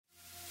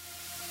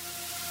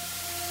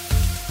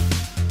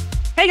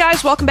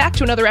guys, welcome back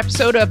to another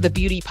episode of the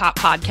Beauty Pop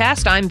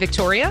Podcast. I'm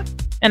Victoria.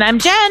 And I'm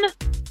Jen.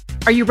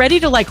 Are you ready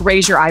to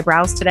raise your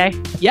eyebrows today?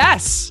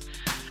 Yes.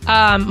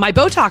 My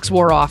Botox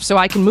wore off, so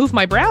I can move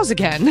my brows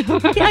again.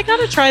 Yeah, I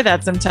gotta try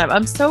that sometime.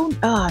 I'm so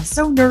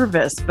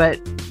nervous, but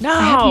no.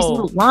 I have these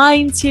little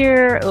lines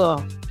here.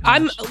 Ugh.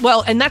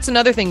 And that's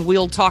another thing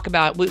we'll talk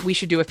about. We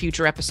should do a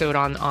future episode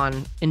on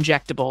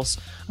injectables.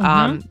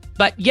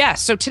 But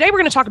yes, so today we're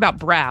going to talk about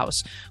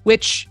brows,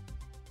 which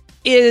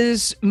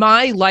is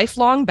my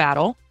lifelong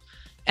battle.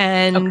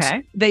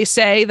 And they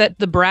say that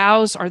the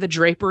brows are the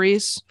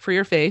draperies for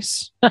your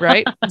face,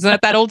 right?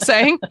 Isn't that old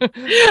saying?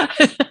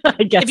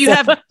 I guess if you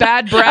have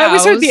bad brows. I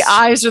always heard the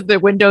eyes are the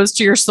windows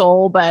to your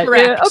soul, but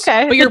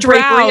okay. But your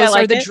brows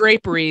are the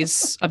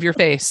draperies of your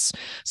face.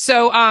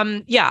 So,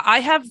 I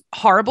have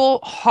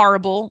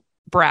horrible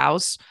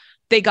brows.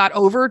 They got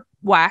over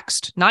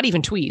waxed, not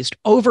even tweezed,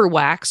 over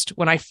waxed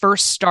when I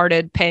first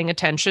started paying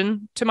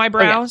attention to my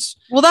brows.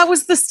 Oh, yeah. Well, that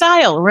was the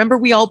style. Remember,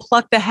 we all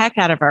plucked the heck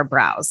out of our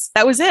brows.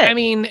 That was it. I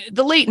mean,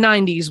 the late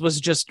 90s was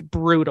just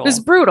brutal. It was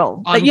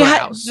brutal. Like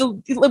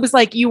it was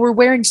like you were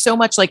wearing so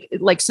much,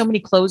 like so many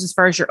clothes as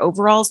far as your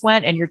overalls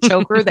went and your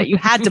choker that you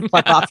had to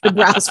pluck off your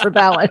brows for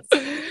balance.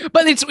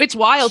 But it's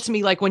wild to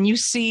me, like when you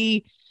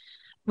see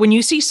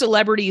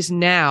celebrities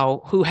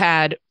now who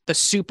had the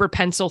super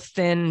pencil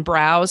thin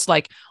brows,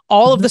 like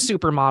all of the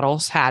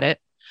supermodels had it.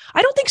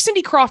 I don't think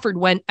Cindy Crawford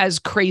went as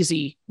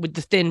crazy with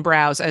the thin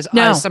brows as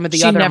some of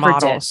the other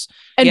models.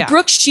 Did. And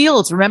Brooke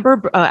Shields,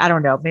 remember, I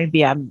don't know,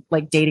 maybe I'm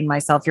dating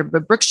myself here,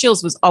 but Brooke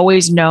Shields was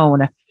always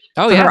known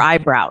for her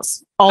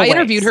eyebrows. Always. I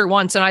interviewed her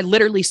once and I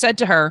literally said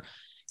to her,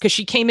 because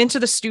she came into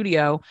the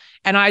studio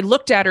and I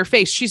looked at her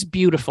face. She's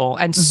beautiful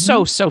and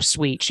so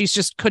sweet. She's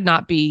just could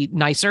not be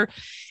nicer.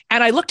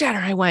 And I looked at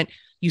her, I went,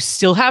 "You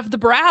still have the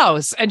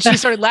brows." And she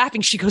started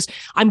laughing. She goes,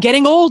 "I'm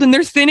getting old and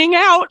they're thinning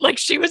out." Like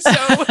she was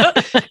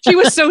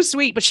so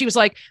sweet, but she was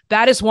like,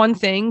 "That is one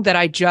thing that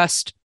I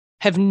just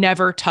have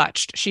never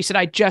touched." She said,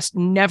 "I just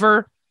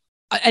never."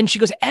 And she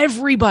goes,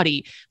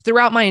 "Everybody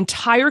throughout my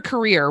entire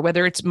career,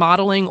 whether it's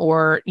modeling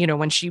or,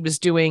 when she was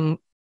doing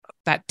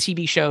that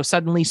TV show,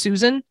 Suddenly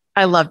Susan."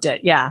 I loved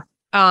it. Yeah.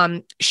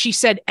 She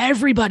said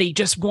everybody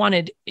just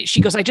wanted, she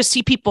goes, "I just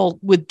see people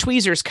with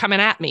tweezers coming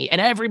at me and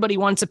everybody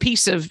wants a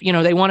piece of,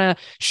 they want to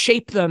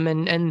shape them."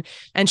 And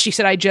she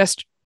said, I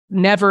just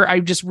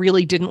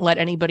really didn't let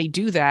anybody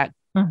do that,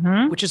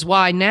 which is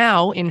why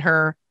now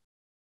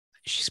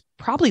she's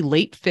probably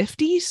late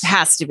 50s,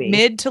 has to be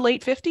mid to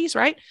late 50s,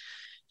 right?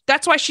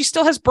 That's why she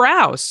still has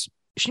brows.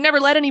 She never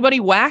let anybody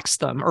wax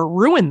them or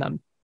ruin them.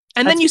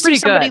 And then you see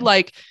somebody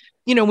like,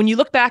 when you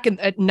look back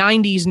at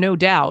 90s, No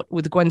Doubt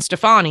with Gwen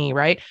Stefani,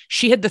 right?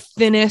 She had the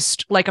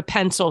thinnest, like a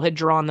pencil had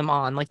drawn them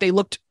on. Like they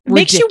looked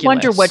ridiculous. Makes you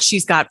wonder what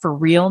she's got for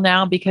real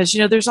now, because,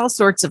 there's all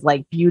sorts of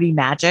like beauty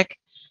magic.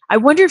 I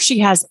wonder if she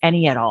has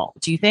any at all.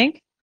 Do you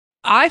think?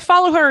 I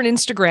follow her on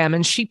Instagram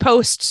and she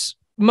posts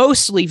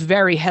mostly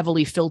very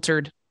heavily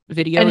filtered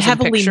videos and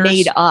heavily pictures.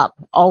 Made up,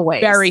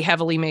 always. Very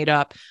heavily made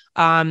up.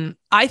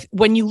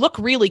 When you look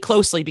really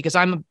closely, because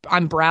I'm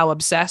brow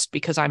obsessed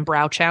because I'm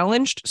brow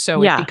challenged.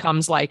 So it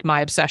becomes like my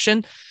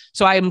obsession.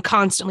 So I am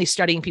constantly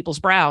studying people's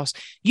brows.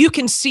 You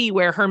can see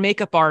where her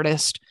makeup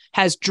artist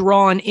has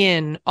drawn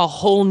in a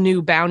whole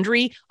new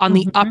boundary on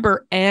the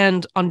upper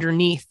and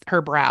underneath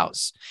her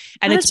brows.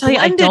 And it's blended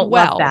I don't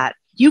well. Love that.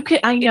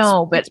 I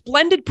know, but it's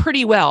blended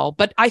pretty well.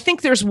 But I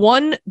think there's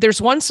one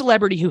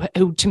celebrity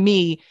who to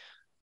me,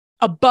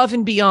 above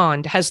and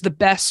beyond, has the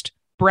best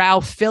brow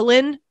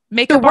fill-in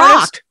makeup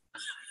artist.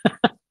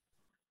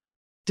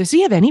 Does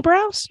he have any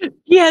brows?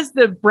 He has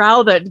the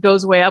brow that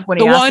goes way up when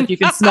he asks if you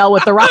can smell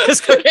what the Rock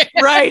is cooking.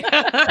 Right.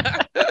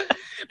 But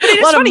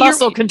a lot of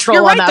muscle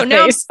control on that face.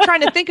 Now I'm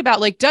trying to think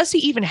about, does he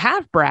even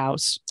have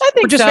brows? I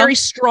think or just very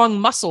strong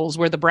muscles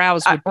where the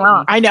brows would be.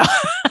 I know.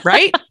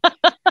 Right?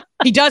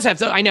 He does have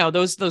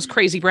those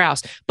crazy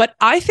brows. But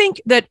I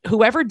think that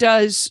whoever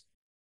does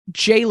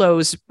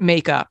J-Lo's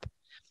makeup,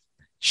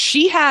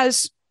 she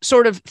has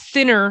sort of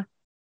thinner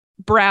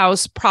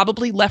brows,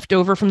 probably left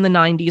over from the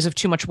 90s of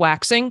too much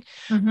waxing.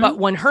 But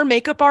when her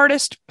makeup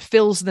artist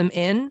fills them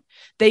in,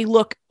 they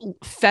look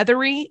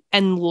feathery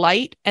and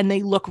light and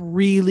they look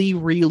really,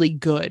 really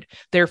good.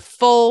 They're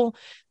full.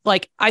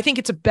 I think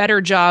it's a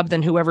better job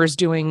than whoever's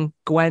doing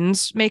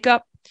Gwen's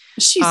makeup.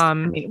 She's,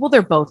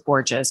 they're both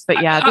gorgeous,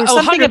 but yeah, there's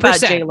something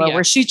about J-Lo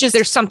where she made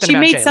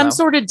J-Lo. some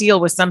sort of deal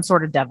with some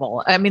sort of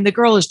devil. I mean, the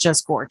girl is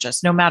just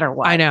gorgeous no matter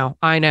what. I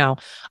know.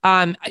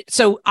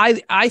 So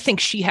I think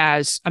she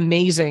has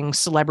amazing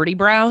celebrity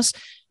brows.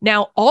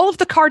 Now, all of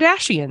the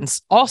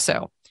Kardashians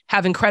also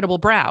have incredible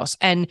brows,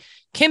 and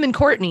Kim and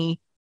Kourtney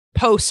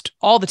post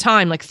all the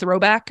time, like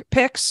throwback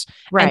pics.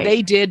 Right. And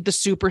they did the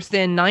super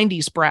thin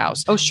 90s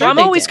brows. Oh, sure. So I'm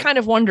always kind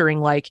of wondering,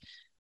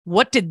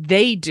 what did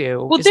they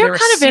do? Well, they're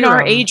kind of in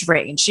our age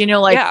range,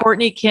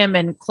 Kourtney, Kim,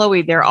 and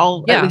Khloe. They're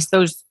all, at least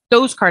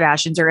those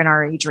Kardashians are in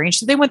our age range.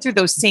 So they went through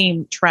those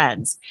same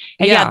trends.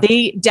 And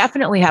they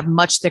definitely have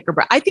much thicker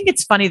brows. I think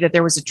it's funny that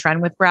there was a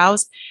trend with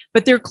brows,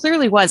 but there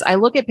clearly was. I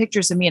look at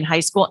pictures of me in high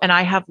school and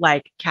I have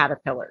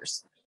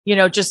caterpillars.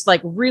 just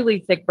like really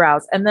thick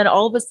brows. And then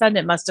all of a sudden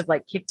it must have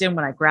like kicked in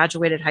when I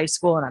graduated high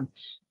school and I'm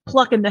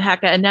plucking the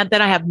heck out, and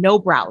then I have no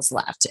brows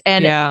left.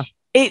 And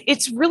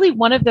it's really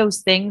one of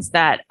those things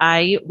that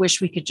I wish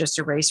we could just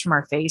erase from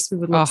our face. We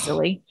would look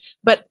silly,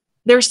 but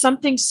there's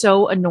something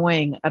so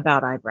annoying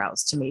about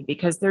eyebrows to me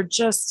because they're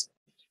just,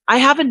 I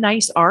have a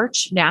nice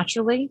arch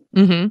naturally,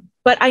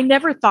 but I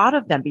never thought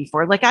of them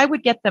before. Like I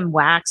would get them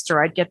waxed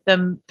or I'd get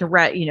them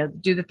thread,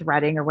 do the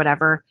threading or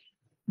whatever,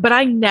 but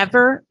I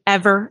never,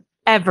 ever,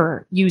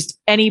 ever used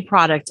any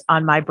product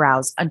on my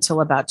brows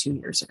until about 2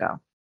 years ago.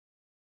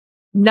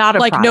 Not a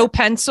like product. No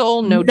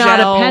pencil, no not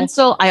gel, a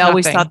pencil. I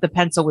always nothing. thought the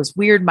pencil was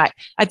weird.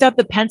 I thought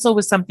the pencil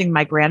was something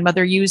my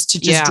grandmother used to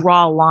just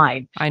draw a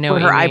line where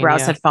her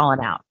eyebrows had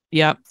fallen out.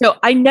 Yep. So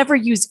I never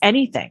used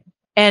anything,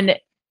 and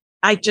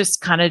I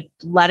just kind of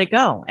let it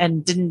go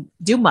and didn't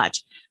do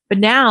much. But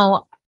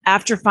now,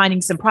 after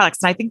finding some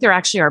products, and I think there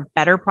actually are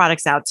better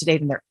products out today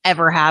than there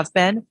ever have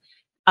been.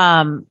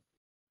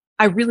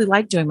 I really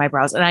like doing my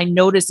brows, and I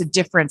notice a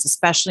difference,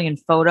 especially in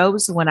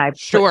photos when I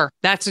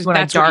that's when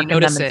I darken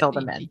them and fill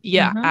them in.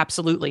 Yeah,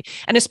 absolutely.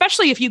 And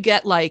especially if you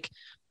get like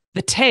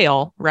the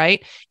tail,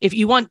 right? If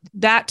you want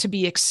that to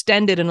be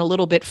extended and a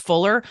little bit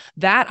fuller,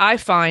 that I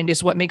find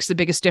is what makes the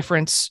biggest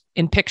difference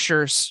in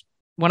pictures.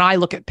 When I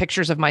look at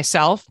pictures of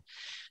myself,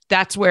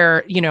 that's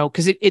where,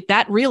 because it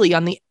that really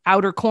on the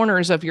outer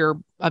corners of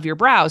your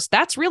brows,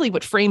 that's really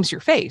what frames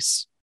your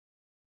face.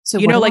 So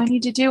what do I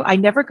need to do? I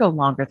never go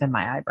longer than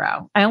my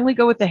eyebrow. I only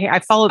go with the hair. I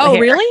follow the hair. Oh,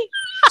 really?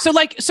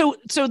 So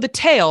so the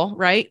tail,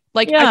 right?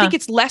 Like I think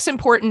it's less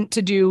important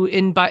to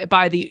do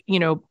by the,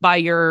 by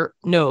your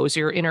nose,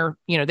 your inner,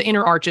 the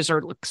inner arches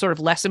are sort of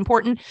less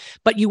important,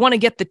 but you want to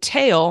get the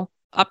tail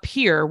up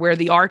here where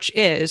the arch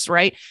is,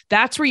 right?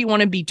 That's where you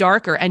want to be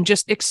darker and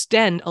just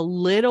extend a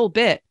little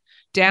bit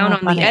down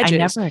on the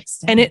edges.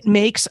 And it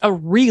makes a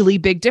really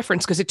big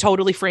difference because it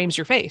totally frames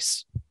your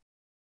face.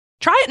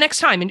 Try it next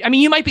time. And I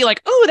mean, you might be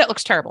like, oh, that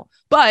looks terrible,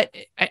 but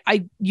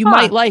you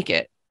might like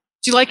it.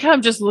 Do you like how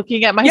I'm just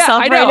looking at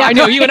myself? Yeah, I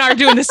know. You and I are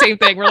doing the same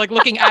thing. We're like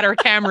looking at our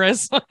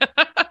cameras.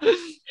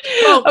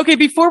 Okay.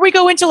 Before we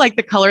go into like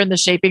the color and the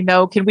shaping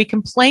though, can we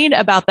complain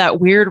about that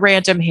weird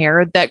random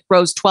hair that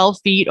grows 12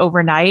 feet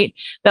overnight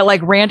that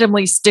like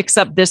randomly sticks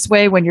up this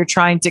way when you're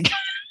trying to,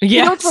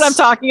 you know what I'm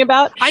talking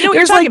about? I know what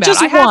you're talking about.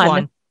 Just I have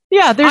one.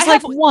 Yeah. There's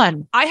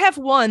one. I have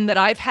one that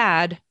I've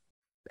had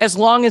as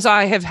long as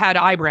I have had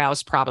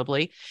eyebrows,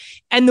 probably.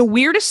 And the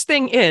weirdest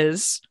thing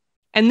is,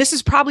 and this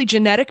is probably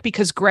genetic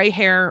because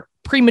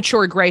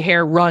premature gray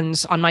hair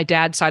runs on my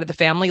dad's side of the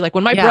family. Like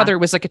when my brother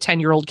was like a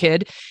 10-year-old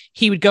kid,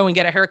 he would go and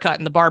get a haircut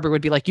and the barber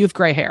would be like, you have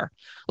gray hair.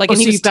 Like, and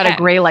so you've got a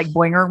gray, like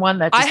boinger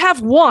one. I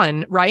have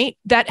one, right?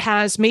 That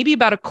has maybe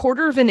about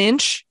 1/4 of an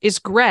inch is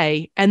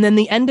gray. And then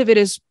the end of it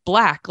is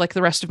black, like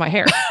the rest of my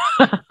hair.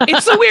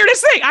 It's the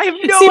weirdest thing. I have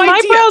no idea.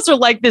 My brows are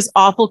like this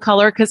awful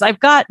color because I've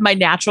got my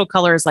natural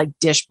color is like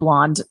dish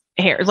blonde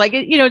hair. Like,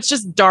 it's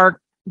just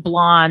dark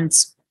blonde,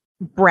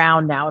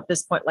 brown now at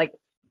this point, like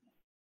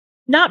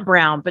not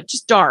brown, but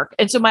just dark.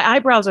 And so my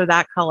eyebrows are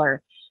that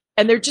color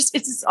and they're just,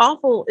 it's just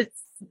awful.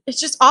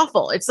 It's just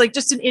awful. It's like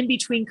just an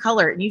in-between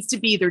color. It needs to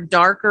be either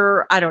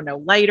darker, I don't know,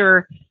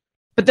 lighter.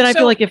 But then I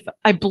feel like if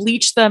I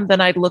bleach them, then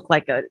I'd look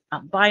like a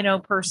albino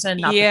person.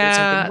 Not that there's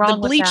anything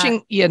wrong the bleaching.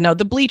 With that.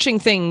 The bleaching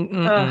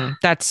thing,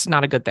 that's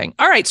not a good thing.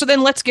 All right. So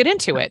then let's get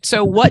into it.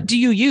 So what do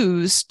you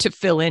use to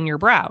fill in your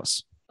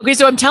brows? Okay,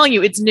 so I'm telling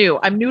you, it's new.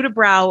 I'm new to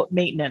brow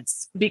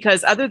maintenance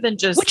because other than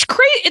just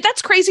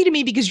that's crazy to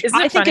me because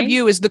I think of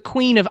you as the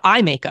queen of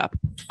eye makeup.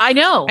 I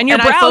know, and your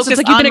brows is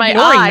like you've been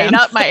ignoring them,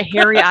 not my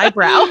hairy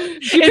eyebrow.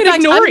 You've been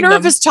ignoring I'm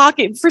nervous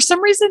talking. For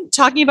some reason,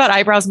 talking about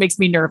eyebrows makes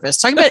me nervous.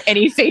 Talking about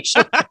any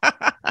facial,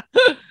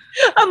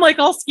 I'm like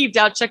all skeeved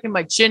out, checking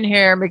my chin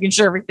hair, making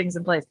sure everything's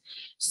in place.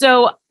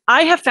 So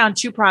I have found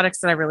 2 products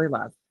that I really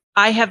love.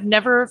 I have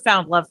never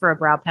found love for a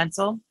brow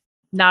pencil.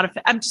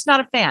 I'm just not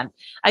a fan.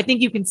 I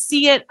think you can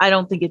see it. I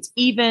don't think it's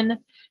even.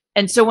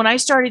 And so when I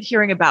started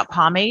hearing about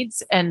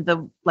pomades and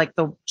the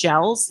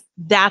gels,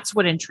 that's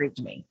what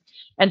intrigued me.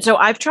 And so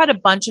I've tried a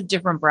bunch of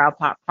different brow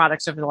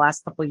products over the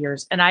last couple of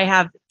years, and I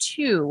have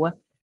 2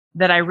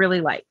 that I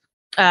really like.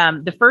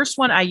 The first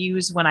one I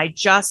use when I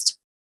just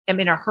am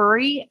in a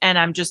hurry and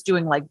I'm just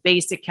doing like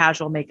basic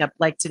casual makeup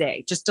like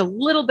today, just a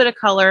little bit of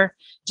color,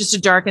 just to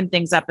darken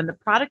things up. And the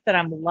product that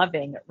I'm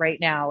loving right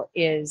now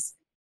is,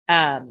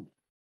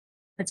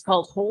 it's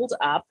called Hold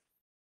Up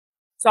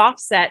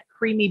Soft Set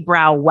Creamy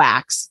Brow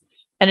Wax,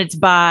 and it's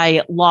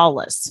by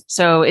Lawless.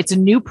 So it's a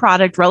new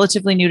product,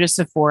 relatively new to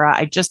Sephora.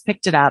 I just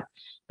picked it up,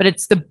 but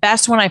it's the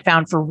best one I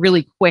found for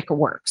really quick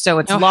work. So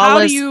it's Lawless.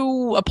 How do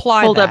you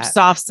apply Hold Up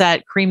Soft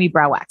Set Creamy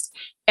Brow Wax?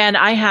 And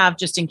I have,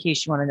 just in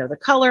case you want to know the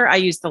color, I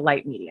use the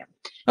light medium.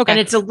 Okay.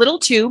 And it's a little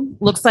tube,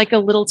 looks like a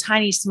little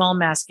tiny small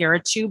mascara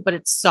tube, but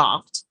it's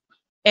soft.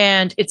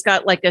 And it's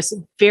got like this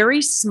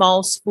very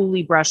small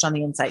spoolie brush on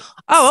the inside.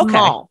 Oh, okay.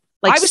 Small.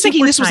 I was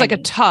thinking this was like a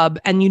tub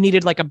and you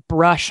needed like a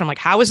brush. I'm like,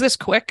 how is this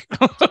quick?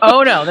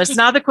 Oh no, that's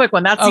not the quick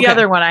one. That's the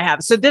other one I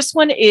have. So this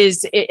one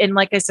is, and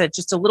like I said,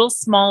 just a little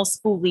small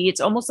spoolie.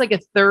 It's almost like a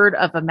third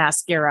of a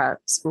mascara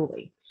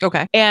spoolie.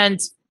 Okay. And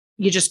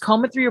you just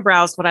comb it through your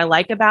brows. What I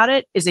like about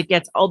it is it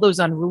gets all those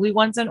unruly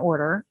ones in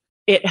order.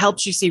 It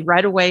helps you see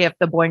right away if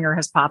the boinger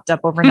has popped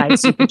up overnight.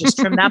 So you can just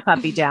trim that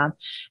puppy down,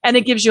 and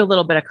it gives you a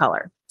little bit of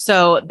color.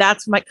 So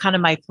that's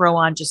my throw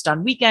on just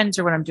on weekends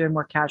or when I'm doing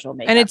more casual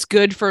makeup. And it's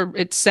good for,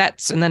 it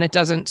sets and then it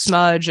doesn't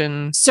smudge.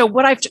 And so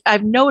what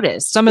I've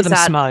noticed, some of them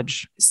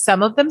smudge.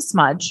 Some of them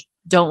smudge.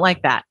 Don't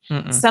like that.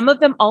 Mm-mm. Some of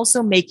them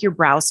also make your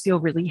brows feel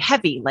really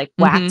heavy, like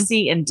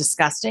waxy and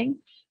disgusting.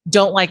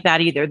 Don't like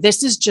that either.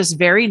 This is just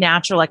very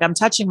natural. Like I'm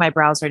touching my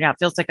brows right now. It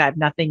feels like I have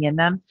nothing in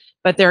them,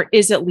 but there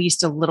is at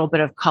least a little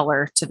bit of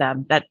color to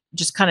them that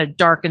just kind of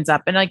darkens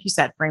up. And like you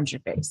said, frames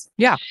your face.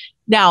 Yeah.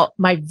 Now,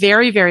 my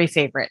very, very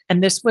favorite,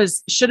 and this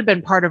should have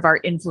been part of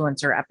our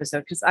influencer episode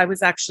because I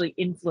was actually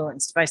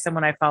influenced by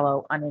someone I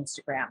follow on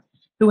Instagram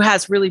who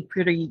has really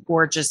pretty,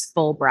 gorgeous,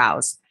 full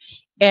brows.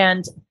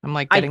 And I'm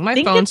like getting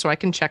my phone so I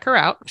can check her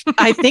out.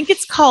 I think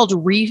it's called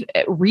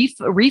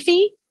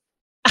Reefy.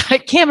 I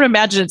can't even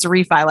imagine it's a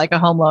refi like a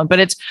home loan, but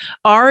it's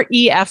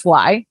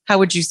REFY. How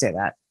would you say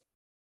that?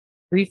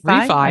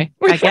 Refi?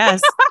 I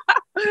guess.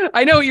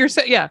 I know what you're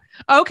saying. Yeah.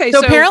 Okay. So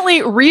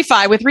apparently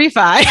refi with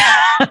refi.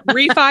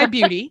 Refi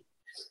Beauty.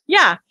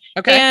 Yeah.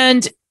 Okay.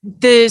 And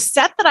the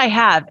set that I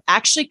have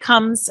actually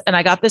comes, and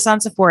I got this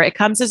on Sephora. It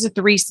comes as a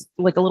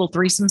little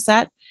threesome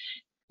set.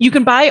 You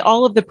can buy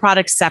all of the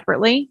products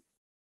separately,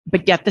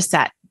 but get the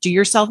set. Do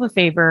yourself a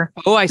favor.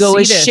 Oh, I see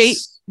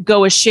this.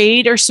 Go a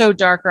shade or so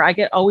darker. I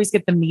always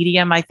get the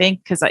medium, I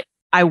think, because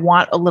I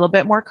want a little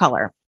bit more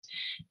color.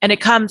 And it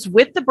comes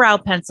with the brow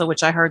pencil,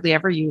 which I hardly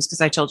ever use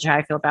because I told you how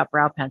I feel about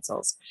brow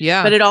pencils.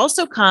 Yeah. But it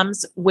also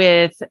comes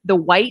with the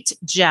white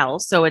gel.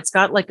 So it's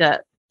got like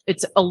it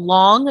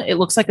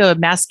looks like a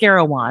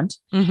mascara wand.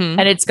 Mm-hmm.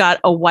 And it's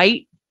got a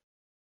white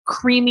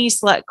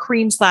cream/gel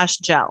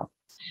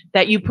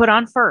that you put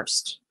on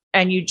first.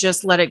 And you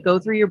just let it go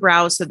through your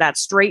brows. So that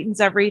straightens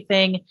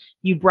everything.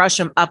 You brush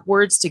them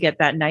upwards to get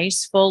that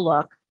nice full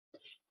look.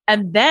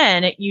 And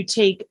then you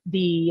take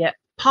the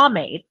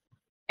pomade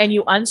and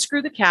you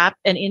unscrew the cap,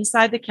 and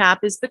inside the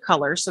cap is the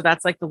color. So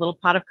that's like the little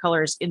pot of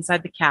colors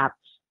inside the cap.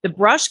 The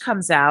brush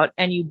comes out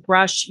and you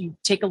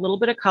take a little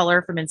bit of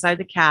color from inside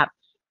the cap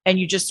and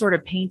you just sort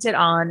of paint it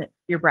on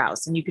your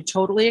brows. And you could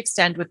totally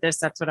extend with this.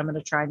 That's what I'm going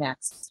to try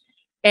next.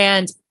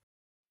 And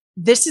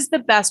this is the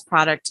best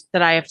product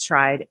that I have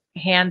tried,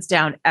 hands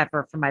down,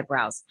 ever for my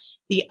brows.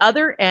 The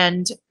other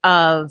end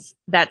of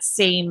that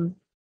same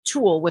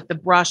tool with the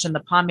brush and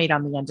the pomade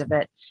on the end of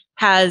it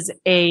has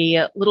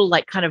a little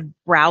like kind of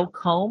brow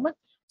comb.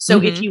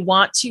 So if you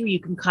want to, you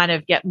can kind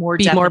of get more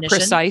definition. More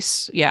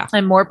precise. Yeah.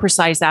 And more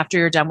precise after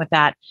you're done with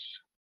that.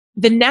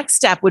 The next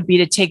step would be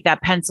to take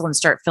that pencil and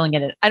start filling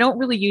it in. I don't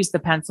really use the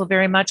pencil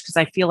very much because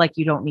I feel like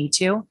you don't need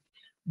to,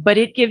 but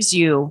it gives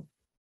you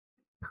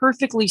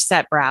perfectly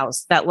set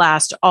brows that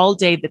last all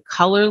day. The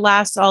color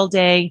lasts all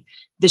day.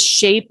 The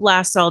shape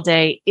lasts all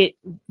day. It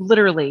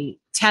literally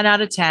 10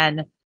 out of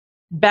 10,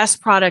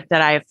 best product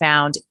that I have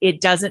found.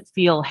 It doesn't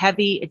feel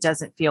heavy. It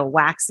doesn't feel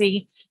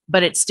waxy,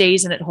 but it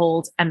stays and it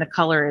holds, and the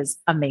color is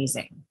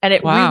amazing. And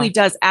it really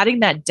does, adding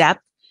that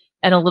depth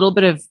and a little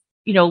bit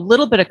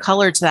of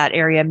color to that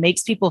area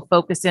makes people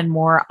focus in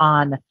more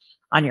on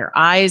your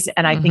eyes.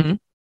 And I think,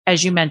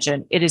 as you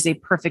mentioned, it is a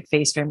perfect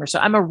face framer. So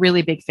I'm a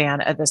really big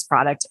fan of this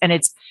product, and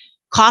it's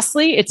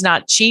costly. It's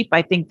not cheap.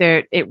 I think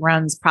it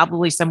runs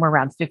probably somewhere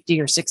around $50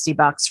 or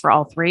 $60 for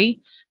all three,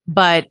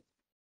 but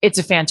it's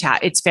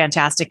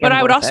fantastic. But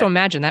I would also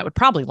imagine that would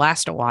probably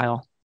last a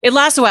while. It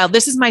lasts a while.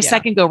 This is my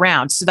second go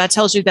round. So that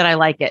tells you that I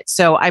like it.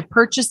 So I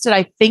purchased it,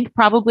 I think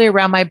probably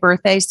around my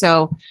birthday.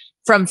 So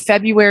from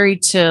February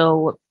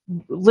till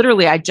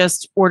literally, I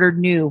just ordered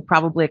new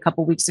probably a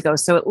couple weeks ago.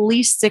 So at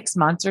least 6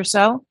 months or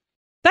so.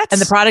 And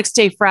the products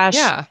stay fresh.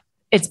 Yeah.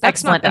 It's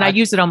excellent. And I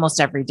use it almost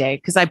every day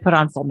because I put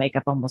on full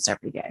makeup almost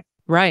every day.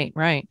 Right.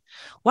 Right.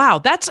 Wow.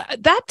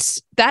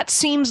 That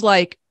seems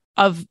like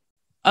of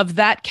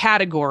that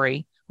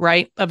category,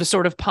 right? Of a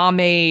sort of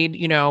pomade,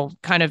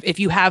 kind of, if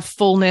you have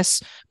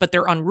fullness, but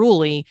they're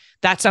unruly,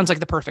 that sounds like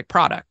the perfect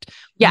product.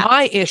 Yeah.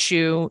 My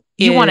issue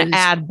is you want to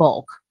add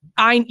bulk.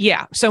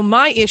 So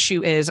my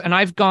issue is, and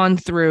I've gone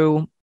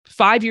through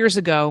 5 years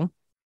ago,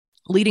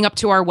 leading up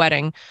to our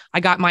wedding,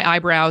 I got my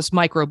eyebrows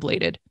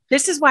microbladed.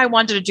 This is why I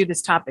wanted to do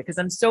this topic, because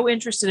I'm so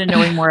interested in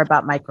knowing more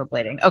about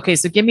microblading. Okay.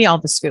 So give me all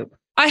the scoop.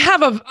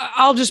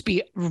 I'll just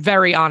be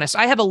very honest.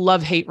 I have a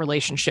love-hate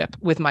relationship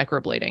with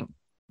microblading.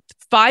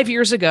 5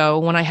 years ago,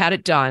 when I had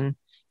it done,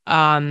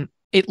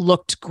 it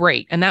looked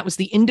great. And that was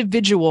the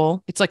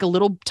individual. It's like a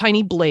little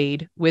tiny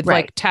blade with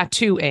like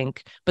tattoo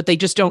ink, but they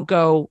just don't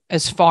go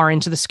as far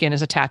into the skin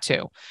as a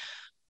tattoo.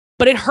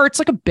 But it hurts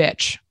like a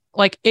bitch.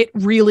 Like it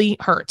really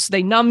hurts.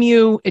 They numb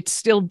you. It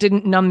still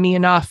didn't numb me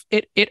enough.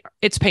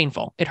 It's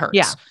painful. It hurts.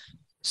 Yeah.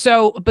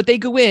 So, but they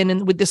go in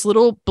and with this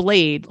little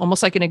blade,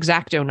 almost like an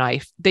X-Acto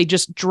knife, they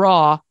just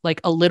draw like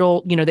a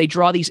little, they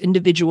draw these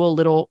individual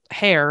little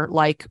hair,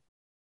 like,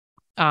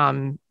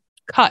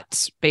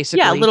 cuts basically.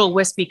 Yeah. Little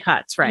wispy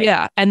cuts. Right.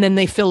 Yeah. And then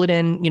they fill it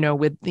in,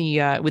 with the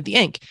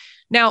ink.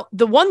 Now,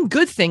 the one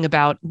good thing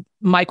about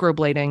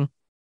microblading,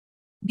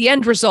 the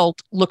end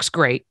result looks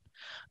great.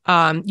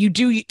 You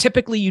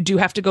do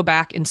have to go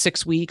back in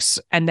 6 weeks,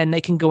 and then they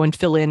can go and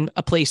fill in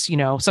a place,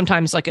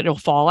 sometimes like it'll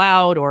fall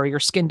out or your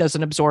skin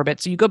doesn't absorb it.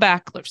 So you go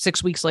back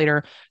 6 weeks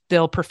later,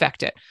 they'll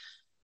perfect it.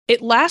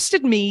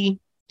 The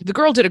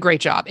girl did a great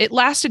job. It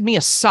lasted me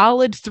a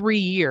solid 3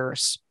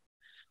 years,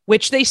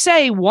 which they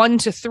say 1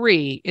 to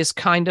 3 is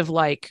kind of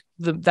like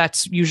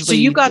that's usually. So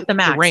you got the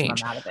maximum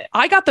range out of it.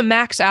 I got the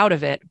max out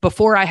of it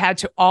before I had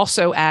to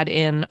also add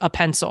in a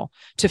pencil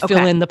to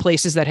fill in the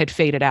places that had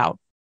faded out.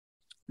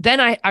 Then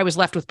I was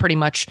left with pretty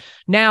much,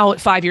 now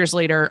 5 years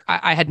later,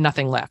 I had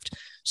nothing left.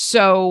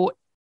 So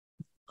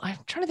I'm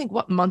trying to think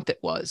what month it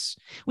was.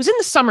 It was in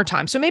the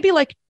summertime. So maybe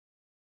maybe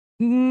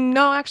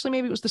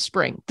it was the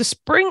spring. The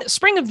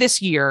spring of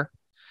this year.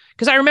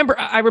 Because I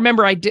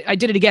remember I did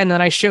it again, and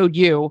then I showed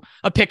you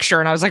a picture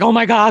and I was like, oh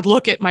my God,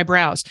 look at my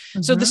brows.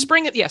 Mm-hmm. So the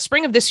spring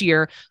of this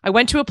year, I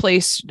went to a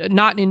place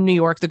not in New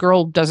York. The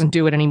girl doesn't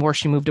do it anymore.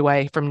 She moved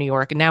away from New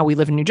York and now we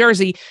live in New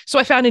Jersey. So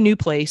I found a new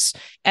place,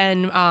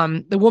 and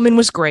the woman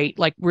was great,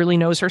 like really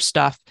knows her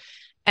stuff.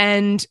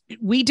 And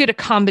we did a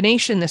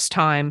combination this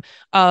time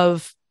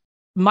of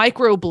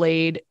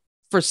microblade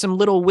for some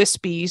little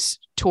wispies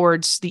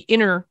towards the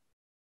inner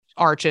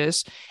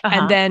arches.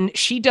 And then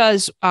she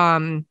does,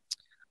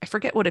 I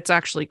forget what it's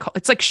actually called.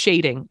 It's like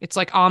shading. It's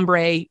like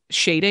ombre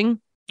shading.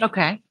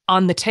 Okay.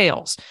 On the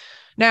tails.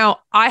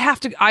 Now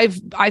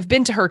I've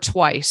been to her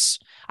twice.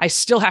 I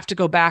still have to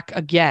go back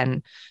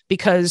again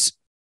because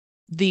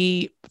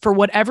for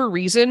whatever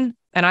reason,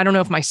 and I don't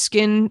know if my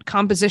skin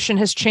composition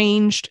has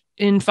changed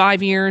in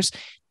 5 years.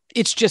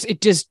 It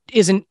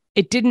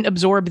didn't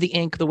absorb the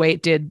ink the way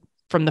it did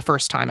from the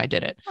first time I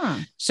did it.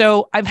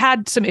 So I've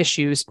had some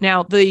issues.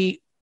 Now the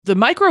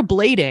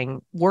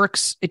microblading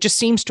works. It just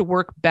seems to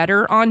work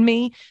better on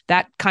me.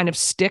 That kind of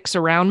sticks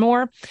around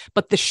more.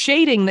 But the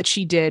shading that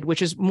she did,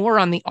 which is more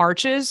on the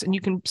arches, and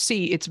you can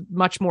see it's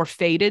much more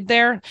faded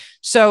there.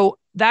 So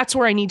that's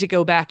where I need to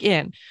go back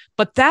in.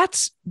 But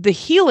that's the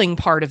healing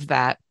part of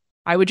that.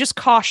 I would just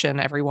caution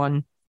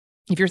everyone,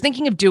 if you're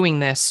thinking of doing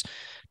this,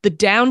 the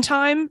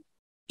downtime,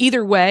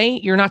 either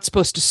way, you're not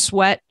supposed to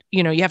sweat.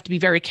 You have to be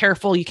very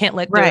careful. You can't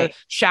let the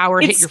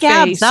shower hit your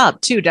face. It scabs up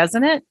too,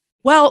 doesn't it?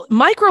 Well,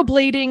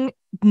 microblading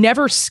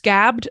never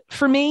scabbed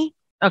for me.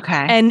 Okay.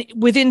 And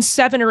within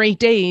 7 or 8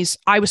 days,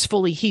 I was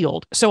fully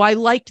healed. So I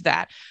liked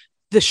that.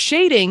 The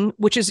shading,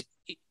 which is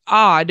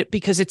odd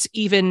because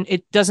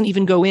it doesn't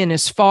even go in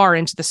as far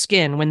into the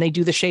skin when they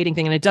do the shading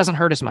thing, and it doesn't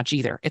hurt as much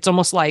either. It's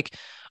almost like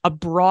a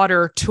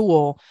broader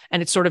tool,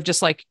 and it's sort of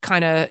just like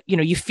kind of,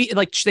 you feel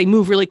like they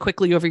move really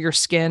quickly over your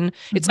skin.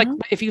 It's like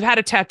if you've had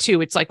a tattoo,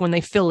 it's like when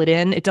they fill it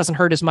in, it doesn't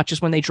hurt as much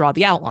as when they draw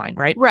the outline,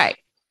 right? Right.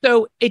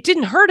 So it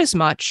didn't hurt as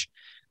much,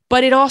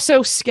 but it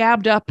also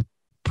scabbed up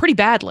pretty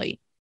badly.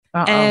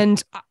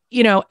 And,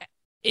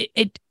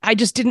 I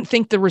just didn't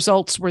think the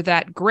results were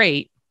that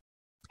great.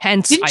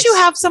 Hence, didn't you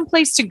have some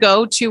place to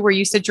go to where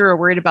you said you were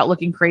worried about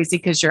looking crazy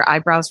because your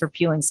eyebrows were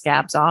peeling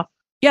scabs off?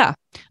 Yeah.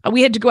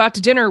 We had to go out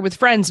to dinner with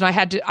friends,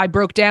 and I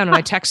broke down and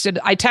I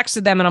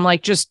texted them, and I'm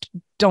like, just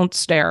don't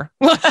stare.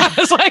 I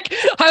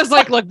was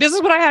like, look, this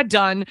is what I had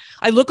done.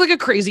 I look like a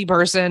crazy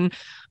person.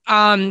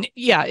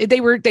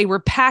 They were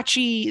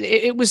patchy.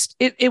 It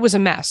was a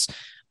mess.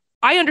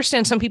 I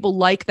understand some people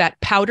like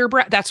that powder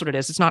brow. That's what it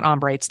is. It's not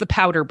ombre. It's the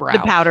powder brow. The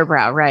powder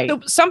brow, right. So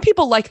some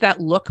people like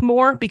that look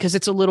more because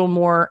it's a little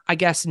more, I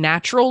guess,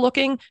 natural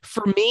looking.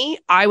 For me,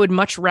 I would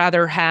much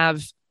rather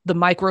have the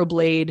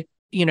microblade,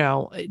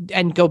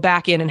 and go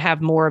back in and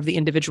have more of the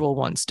individual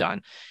ones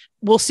done.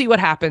 We'll see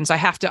what happens. I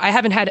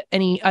haven't had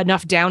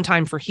enough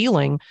downtime for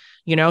healing,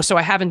 so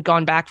I haven't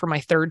gone back for my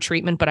third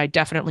treatment, but I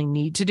definitely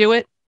need to do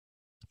it.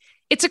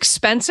 It's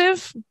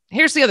expensive.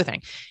 Here's the other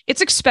thing.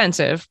 It's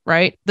expensive,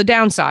 right? The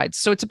downsides.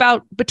 So it's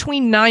about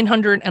between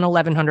 $900 and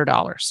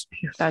 $1,100.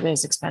 That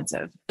is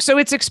expensive. So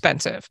it's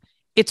expensive.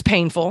 It's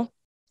painful.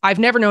 I've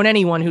never known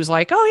anyone who's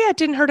like, oh yeah, it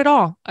didn't hurt at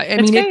all.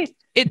 It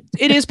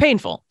is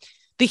painful.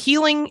 The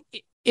healing,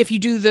 if you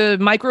do the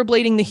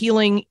microblading, the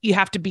healing, you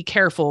have to be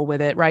careful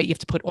with it, right? You have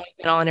to put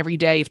ointment on every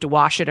day. You have to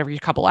wash it every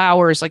couple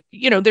hours. Like,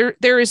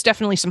 there is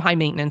definitely some high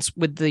maintenance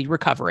with the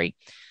recovery.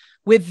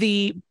 With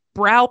the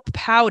brow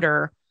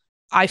powder,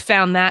 I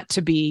found that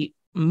to be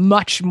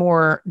much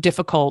more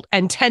difficult.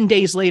 And 10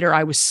 days later,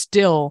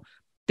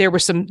 there were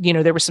some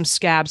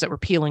scabs that were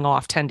peeling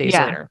off 10 days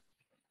later.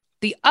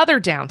 The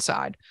other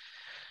downside,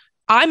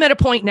 I'm at a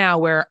point now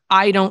where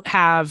I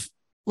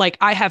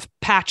have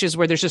patches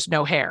where there's just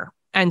no hair.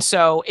 And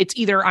so it's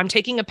either I'm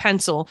taking a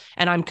pencil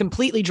and I'm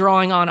completely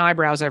drawing on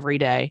eyebrows every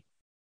day,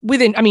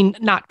 I mean,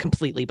 not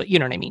completely, but you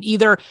know what I mean?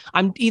 Either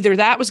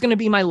that was going to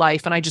be my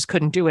life and I just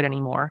couldn't do it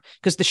anymore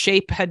because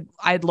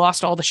I had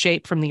lost all the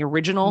shape from the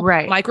original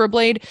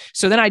microblade.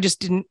 So then I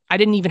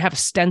didn't even have a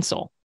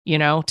stencil,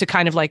 to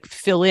kind of like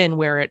fill in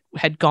where it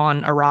had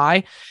gone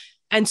awry.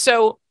 And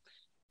so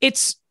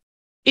it's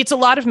a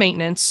lot of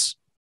maintenance.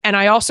 And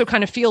I also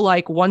kind of feel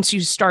like once you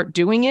start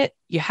doing it,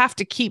 you have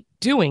to keep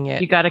doing it.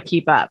 You got to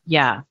keep up.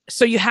 Yeah.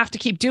 So you have to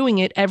keep doing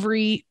it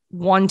every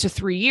 1 to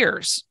 3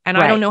 years. And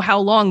I don't know how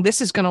long this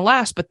is going to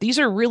last, but these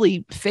are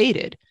really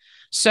faded.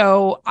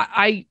 So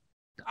I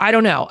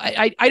don't know.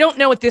 I don't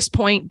know at this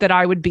point that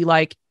I would be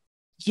like,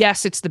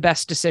 yes, it's the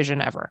best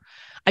decision ever.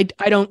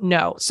 I don't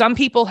know. Some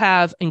people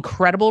have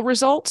incredible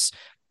results.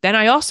 Then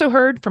I also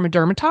heard from a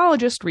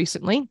dermatologist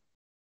recently.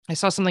 I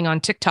saw something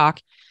on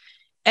TikTok,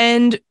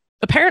 and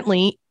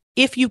apparently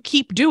if you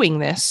keep doing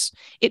this,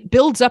 it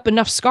builds up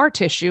enough scar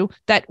tissue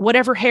that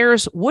whatever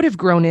hairs would have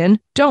grown in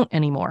don't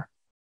anymore.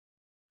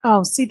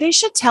 Oh, see, they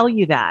should tell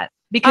you that,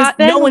 because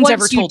then no one's once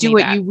ever you told do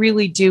me it, that. you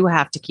really do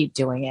have to keep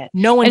doing it.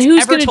 No one's and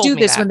who's ever going to told do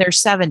me this that. when they're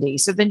 70?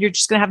 So then you're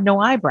just going to have no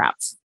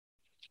eyebrows.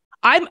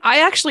 I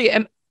actually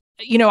am,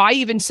 I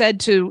even said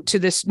to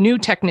this new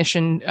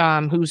technician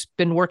who's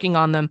been working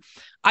on them,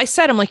 I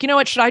said, I'm like, you know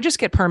what, should I just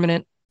get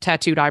permanent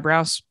tattooed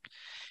eyebrows?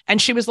 And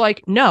she was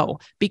like, no,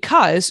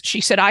 because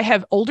she said, I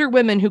have older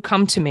women who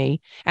come to me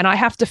and I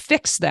have to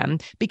fix them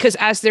because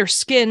as their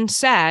skin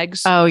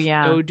sags,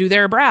 so do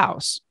their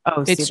brows.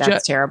 Oh, see,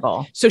 that's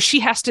terrible. So she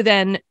has to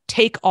then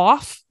take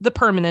off the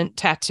permanent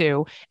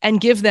tattoo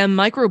and give them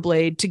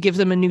microblade to give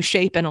them a new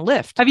shape and a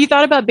lift. Have you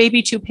thought about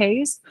baby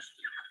toupees?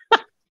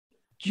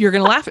 You're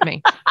going to laugh at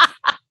me.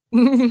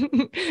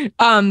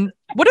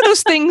 What are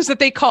those things that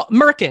they call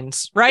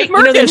merkins, right?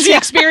 Merkins,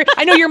 Shakespeare.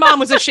 I know your mom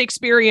was a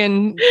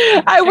Shakespearean.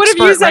 I would have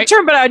used that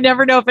term, but I'd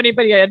never know if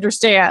anybody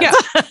understands.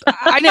 Yeah,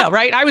 I know,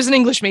 right? I was an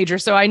English major,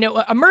 so I know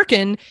a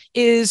merkin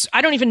is.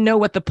 I don't even know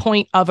what the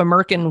point of a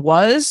merkin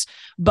was,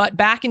 but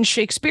back in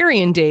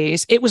Shakespearean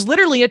days, it was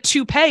literally a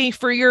toupee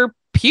for your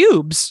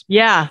pubes.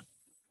 Yeah.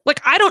 Like,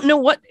 I don't know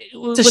what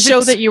to show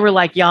that you were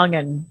like young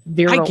and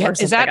virile.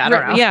 Is that? I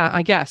don't know. Yeah,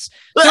 I guess.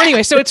 So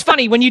anyway, so it's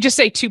funny when you just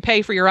say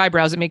toupee for your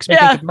eyebrows, it makes me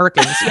think of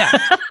merkins. Yeah.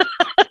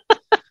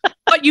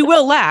 But you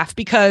will laugh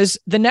because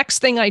the next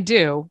thing I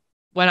do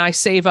when I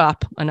save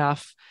up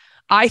enough,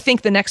 I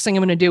think the next thing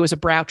I'm going to do is a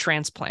brow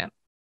transplant.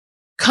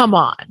 Come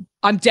on.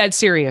 I'm dead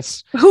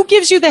serious. Who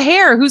gives you the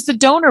hair? Who's the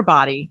donor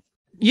body?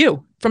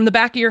 You, from the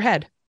back of your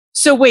head.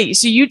 So wait,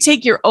 so you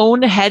take your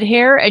own head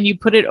hair and you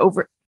put it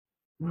over.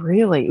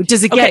 Really?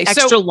 Does it get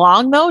extra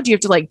long though? Do you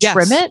have to like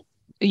trim it?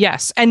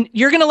 Yes. And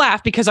you're going to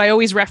laugh because I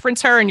always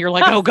reference her and you're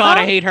like, oh God,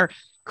 I hate her.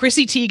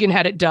 Chrissy Teigen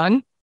had it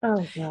done.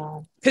 Oh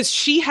God. Because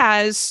she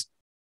has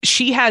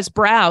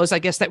brows, I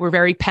guess, that were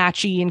very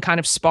patchy and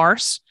kind of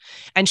sparse.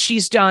 And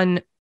she's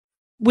done,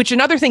 which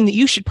another thing that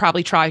you should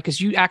probably try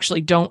because you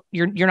actually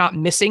you're not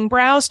missing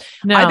brows.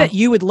 No. I bet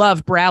you would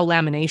love brow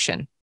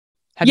lamination.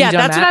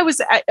 That's what I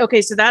was.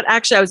 Okay. So that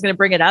actually, I was going to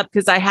bring it up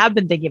because I have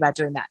been thinking about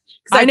doing that.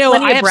 I know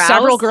I have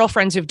several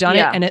girlfriends who've done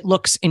it and it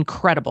looks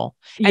incredible.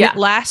 And it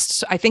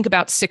lasts, I think,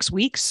 about 6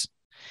 weeks.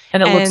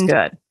 And it looks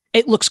good.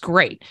 It looks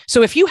great.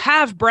 So if you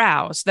have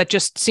brows that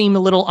just seem a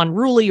little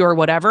unruly or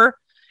whatever,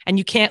 and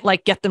you can't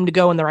like get them to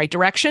go in the right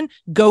direction,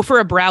 go for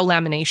a brow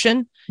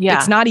lamination. Yeah.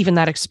 It's not even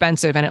that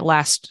expensive and it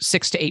lasts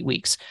 6 to 8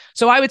 weeks.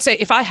 So I would say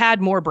if I had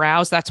more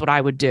brows, that's what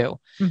I would do.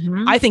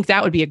 Mm-hmm. I think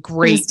that would be a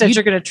great. Instead,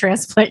 you're going to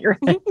transplant your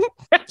head.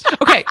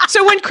 Okay.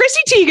 So when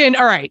Chrissy Teigen,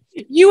 all right.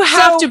 You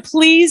have to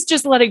please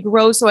just let it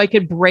grow so I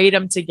could braid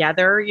them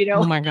together,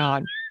 Oh my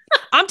God.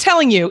 I'm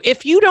telling you,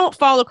 if you don't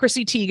follow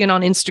Chrissy Teigen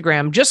on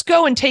Instagram, just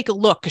go and take a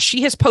look because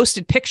she has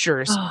posted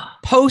pictures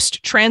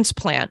post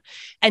transplant.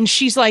 And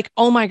she's like,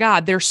 oh my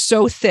God, they're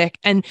so thick.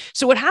 And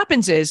so what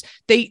happens is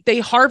they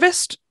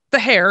harvest the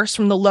hairs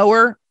from the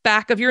lower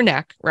back of your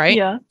neck, right?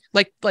 Yeah.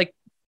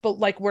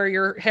 Like where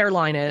your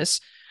hairline is,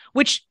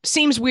 which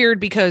seems weird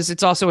because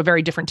it's also a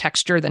very different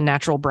texture than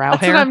natural brow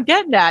hair. That's what I'm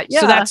getting at.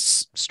 Yeah. So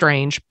that's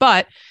strange.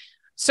 But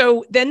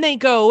so then they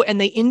go and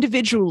they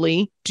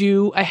individually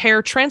do a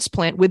hair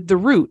transplant with the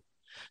root.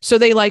 So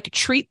they like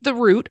treat the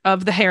root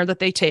of the hair that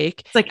they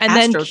take. It's like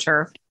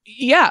AstroTurf.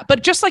 Yeah.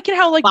 But just like,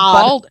 how like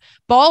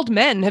bald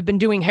men have been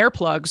doing hair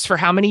plugs for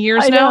how many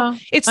years now?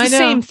 It's the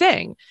same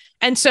thing.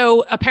 And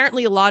so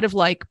apparently a lot of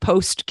like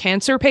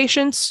post-cancer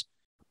patients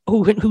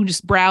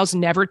whose brows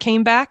never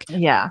came back.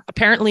 Yeah.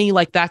 Apparently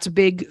like that's a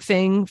big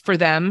thing for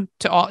them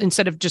to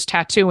instead of just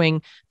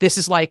tattooing, this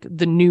is like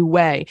the new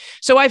way.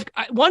 So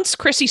once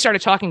Chrissy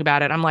started talking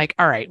about it, I'm like,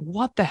 all right,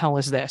 what the hell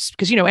is this?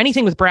 Because,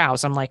 anything with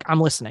brows, I'm like, I'm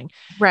listening.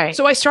 Right.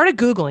 So I started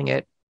Googling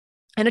it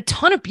and a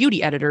ton of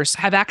beauty editors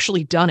have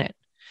actually done it.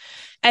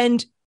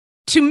 And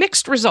to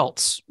mixed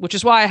results, which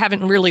is why I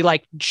haven't really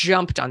like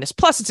jumped on this.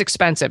 Plus it's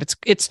expensive.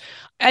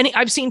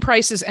 I've seen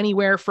prices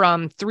anywhere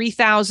from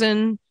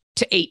 $3,000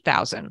 to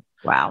 $8,000.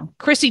 Wow.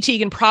 Chrissy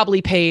Teigen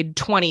probably paid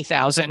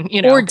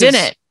 $20,000, or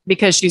didn't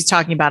because she's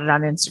talking about it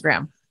on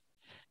Instagram.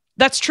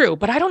 That's true.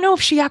 But I don't know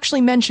if she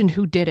actually mentioned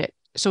who did it.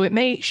 So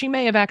she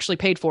may have actually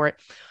paid for it.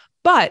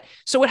 But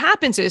so what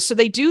happens is, so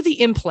they do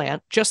the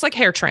implant just like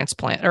hair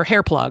transplant or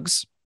hair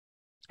plugs.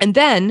 And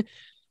then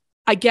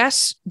I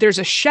guess there's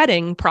a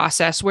shedding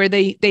process where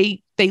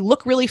they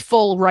look really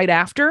full right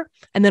after,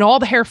 and then all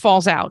the hair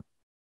falls out.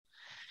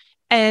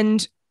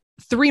 And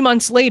 3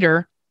 months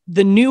later,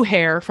 the new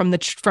hair from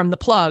the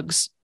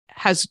plugs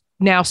has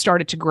now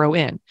started to grow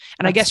in.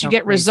 And I guess you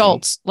get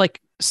results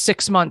like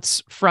 6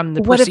 months from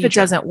the procedure. What if it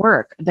doesn't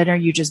work? Then are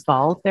you just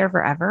bald there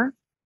forever?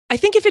 I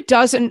think if it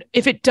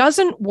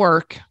doesn't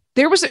work,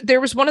 there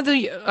was one of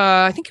the,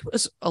 I think it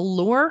was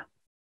Allure.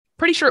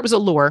 Pretty sure it was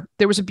Allure.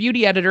 There was a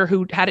beauty editor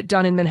who had it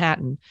done in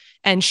Manhattan,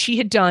 and she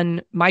had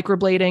done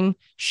microblading.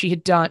 She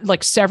had done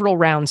like several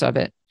rounds of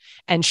it.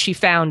 And she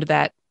found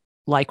that,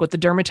 like what the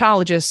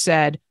dermatologist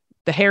said,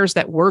 the hairs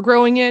that were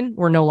growing in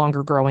were no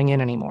longer growing in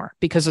anymore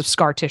because of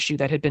scar tissue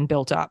that had been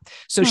built up.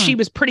 So she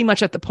was pretty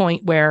much at the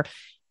point where,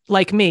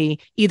 like me,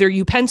 either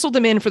you pencil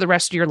them in for the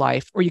rest of your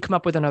life or you come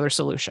up with another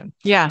solution.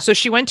 Yeah. So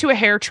she went to a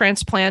hair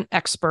transplant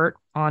expert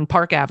on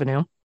Park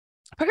Avenue.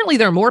 Apparently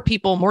there are more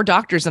people, more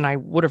doctors than I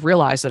would have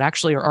realized that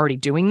actually are already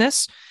doing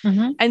this.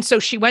 Mm-hmm. And so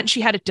she went,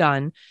 she had it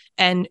done.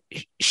 And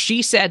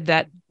she said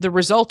that the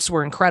results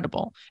were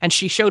incredible. And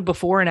she showed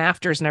before and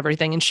afters and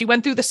everything. And she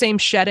went through the same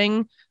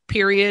shedding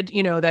period,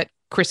 that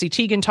Chrissy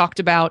Teigen talked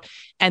about.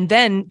 And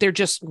then they're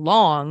just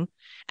long.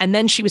 And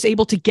then she was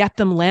able to get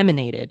them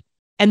laminated,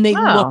 and they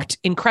looked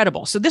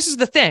incredible. So this is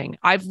the thing.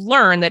 I've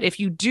learned that if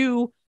you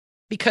do,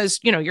 because,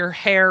 your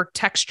hair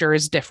texture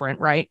is different,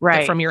 right?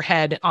 From your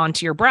head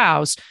onto your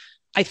brows.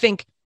 I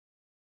think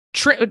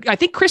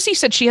Chrissy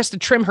said she has to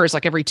trim hers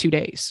like every 2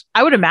 days.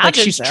 I would imagine like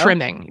she's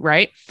trimming,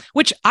 right?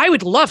 Which I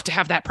would love to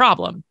have that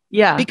problem.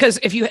 Yeah. Because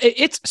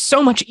it's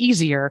so much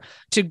easier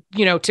to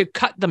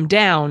cut them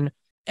down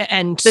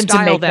and than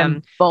style to make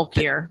them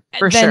bulkier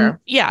for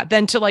sure. Yeah.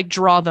 Than to like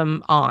draw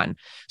them on.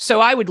 So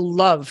I would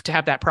love to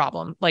have that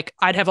problem. Like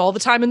I'd have all the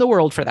time in the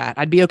world for that.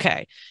 I'd be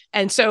okay.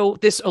 And so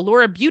this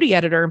Allura beauty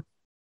editor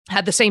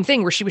had the same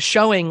thing where she was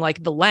showing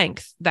like the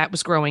length that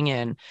was growing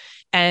in.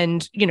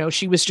 And,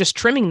 she was just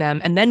trimming them.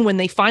 And then when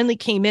they finally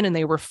came in and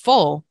they were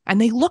full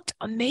and they looked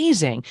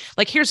amazing.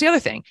 Like, here's the other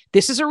thing.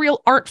 This is a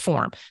real art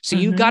form. So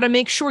you got to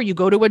make sure you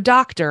go to a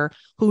doctor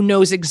who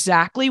knows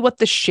exactly what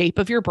the shape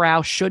of your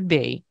brow should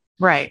be.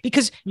 Right.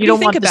 Because you don't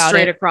want the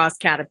straight across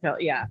caterpillar.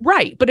 Yeah.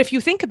 Right. But if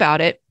you think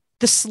about it,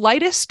 the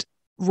slightest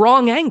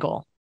wrong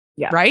angle,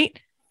 right?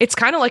 It's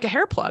kind of like a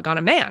hair plug on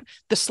a man.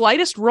 The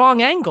slightest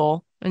wrong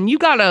angle, and you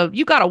got a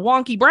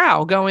wonky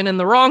brow going in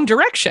the wrong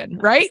direction,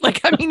 right?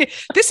 Like, I mean,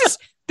 this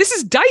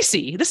is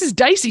dicey. This is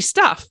dicey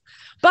stuff.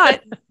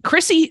 But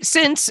Chrissy,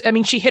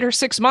 she hit her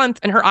 6 month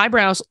and her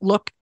eyebrows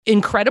look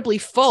incredibly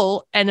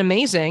full and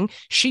amazing.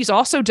 She's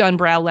also done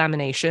brow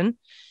lamination,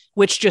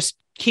 which just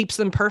keeps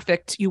them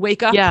perfect. You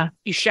wake up,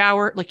 you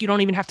shower, like you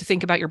don't even have to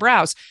think about your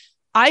brows.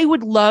 I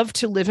would love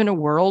to live in a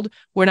world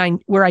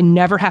where I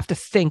never have to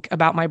think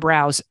about my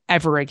brows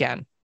ever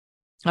again.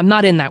 I'm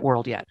not in that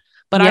world yet,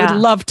 but I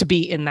would love to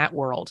be in that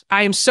world.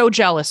 I am so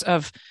jealous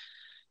of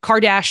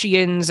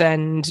Kardashians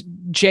and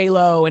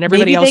J-Lo and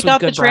everybody else with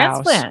good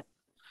brows. Transplant.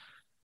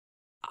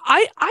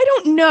 I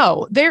don't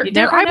know. Their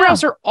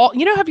eyebrows are all,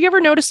 have you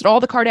ever noticed that all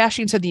the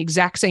Kardashians had the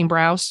exact same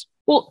brows?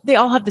 Well, they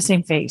all have the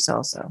same face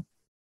also.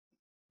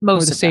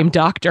 Most of the same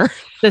doctor.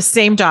 The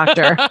same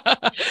doctor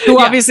who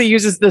obviously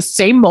uses the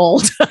same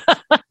mold.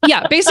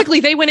 Yeah. Basically,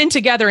 they went in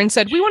together and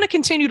said, we want to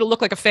continue to look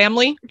like a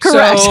family.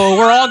 Correct. So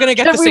we're all going to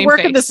get the same face. We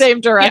work in the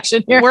same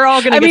direction here. We're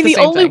all going to get the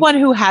same the only one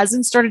who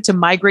hasn't started to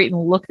migrate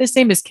and look the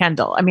same is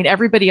Kendall. I mean,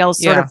 everybody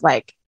else sort of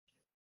like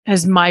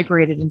has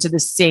migrated into the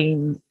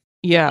same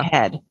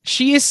head.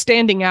 She is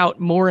standing out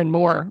more and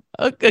more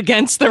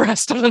against the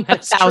rest of them.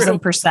 That's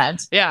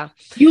 1,000%. Yeah.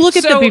 You look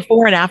at the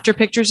before and after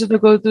pictures of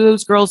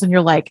those girls and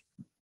you're like,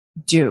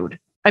 dude,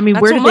 I mean,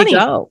 where did they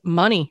go?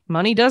 Money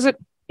does it.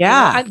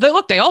 Yeah.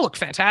 They all look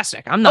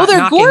fantastic. I'm not. Oh,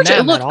 they're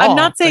gorgeous. Look, I'm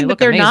not saying that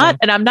they're amazing. not,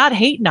 and I'm not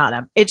hating on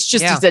them. It's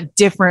just it's a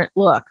different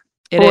look.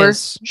 It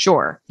is.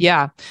 Sure.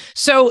 Yeah.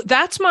 So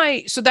that's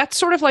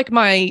sort of like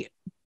my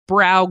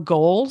brow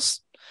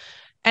goals.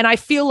 And I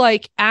feel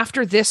like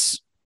after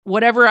this,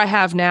 whatever I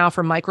have now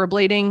for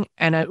microblading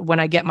and when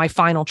I get my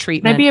final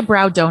treatment. Can I be a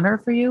brow donor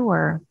for you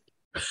or?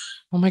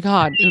 Oh my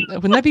God.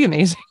 Wouldn't that be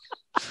amazing?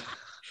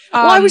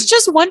 Well, I was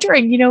just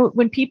wondering,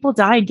 when people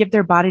die and give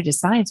their body to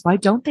science, why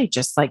don't they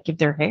just like give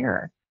their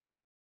hair?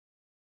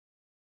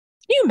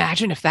 Can you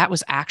imagine if that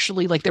was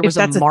actually like there was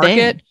a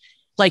market,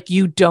 like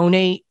you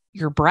donate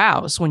your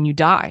brows when you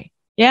die?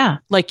 Yeah.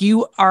 Like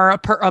you are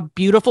a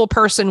beautiful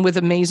person with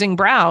amazing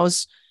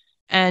brows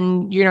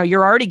and,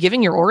 you're already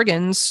giving your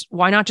organs.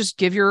 Why not just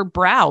give your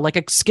brow like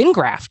a skin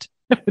graft?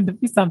 Would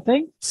that be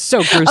something?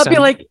 So gruesome. I'll be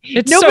like,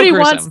 nobody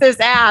wants this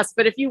ass,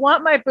 but if you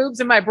want my boobs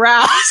and my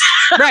brows.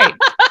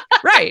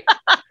 Right.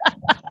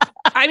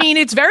 I mean,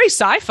 it's very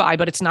sci-fi,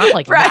 but it's not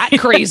like that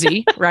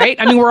crazy, right?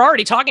 I mean, we're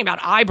already talking about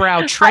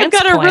eyebrow transplants.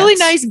 I've got a really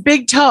nice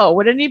big toe.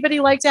 Would anybody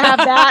like to have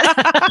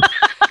that?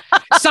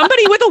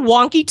 Somebody with a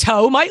wonky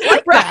toe might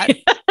like that,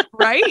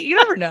 right? You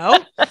never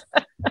know.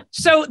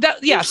 So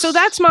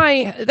that's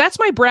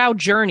my brow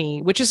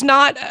journey, which is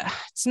not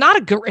it's not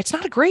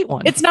a great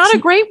one. It's not a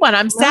great one.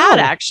 I'm sad,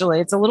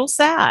 actually. It's a little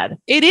sad.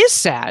 It is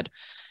sad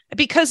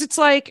because it's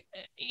like,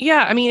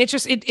 yeah, I mean,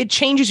 it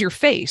changes your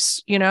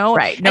face,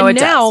 Right. No, and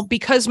now does.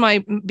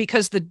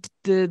 because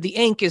the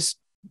ink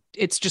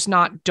it's just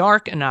not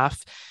dark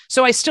enough.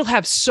 So I still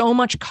have so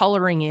much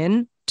coloring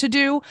in to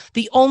do.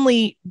 The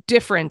only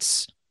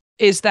difference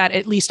is that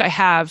at least I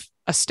have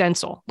a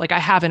stencil, like I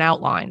have an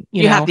outline.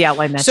 You know? Have the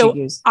outline that you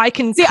use. I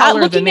can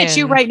color looking them at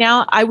you right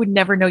now, I would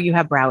never know you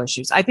have brow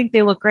issues. I think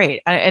they look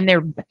great, and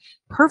they're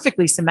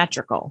perfectly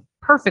symmetrical.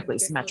 Perfectly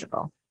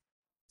symmetrical.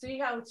 See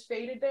how it's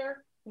faded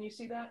there? Can you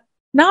see that?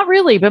 Not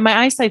really, but my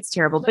eyesight's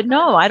terrible. But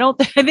no, I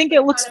don't. I think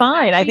it looks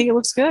fine. I think it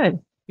looks good.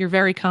 You're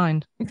very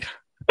kind.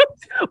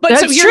 But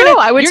that's true.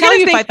 I would tell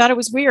you if I thought it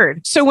was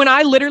weird. So when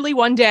I literally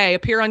one day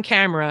appear on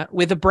camera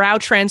with a brow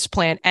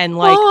transplant and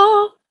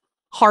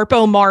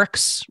Harpo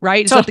Marx,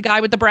 right? Is that the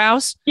guy with the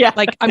brows? Yeah.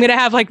 Like I'm gonna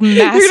have like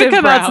massive You're gonna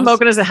come brows. out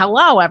smoking as a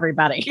hello,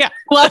 everybody. Yeah.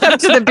 Welcome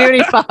to the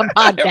Beauty Fun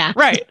Podcast.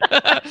 Right.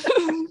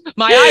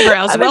 My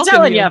eyebrows. I've been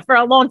telling you for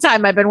a long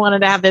time. I've been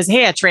wanting to have this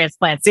hair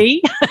transplant.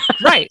 See?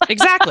 Right.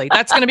 Exactly.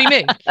 That's gonna be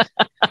me.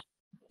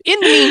 In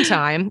the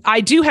meantime,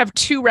 I do have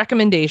 2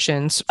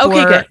 recommendations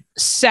for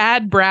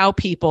sad brow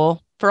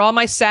people. For all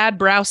my sad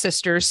brow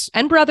sisters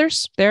and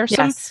brothers, there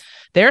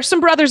are some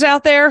brothers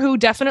out there who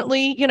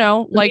definitely, need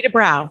a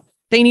brow.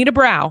 They need a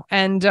brow.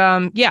 And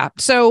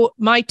so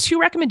my 2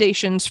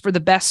 recommendations for the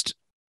best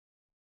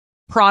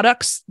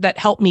products that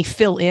help me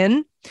fill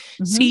in.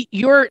 Mm-hmm. See,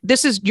 you're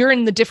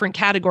in the different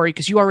category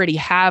because you already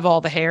have all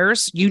the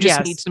hairs. You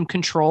just need some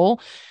control.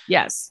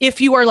 Yes.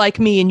 If you are like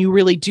me and you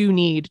really do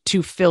need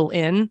to fill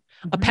in,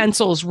 a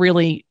pencil is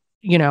really,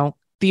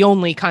 the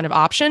only kind of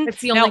option. It's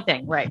the only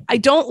thing, right? I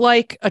don't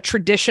like a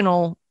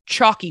traditional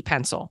chalky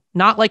pencil,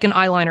 not like an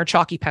eyeliner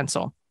chalky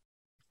pencil.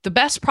 The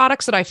best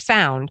products that I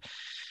found,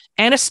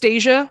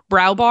 Anastasia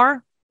Brow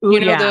Bar.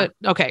 Ooh,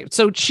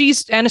 so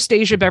she's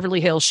Anastasia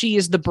Beverly Hills. She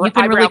is the you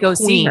can really go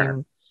queen. See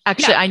her.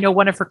 Actually, I know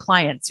one of her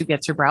clients who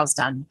gets her brows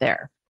done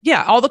there.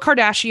 Yeah, all the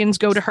Kardashians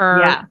go to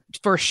her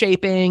for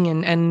shaping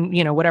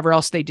and whatever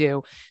else they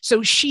do.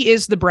 So she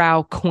is the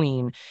brow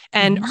queen.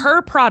 And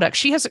her product,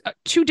 she has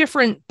 2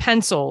 different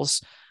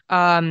pencils.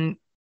 One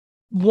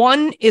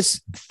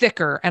is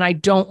thicker and I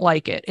don't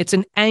like it. It's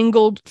an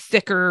angled,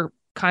 thicker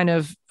kind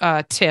of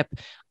tip.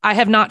 I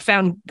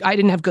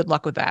didn't have good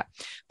luck with that.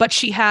 But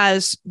she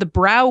has the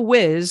Brow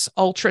Wiz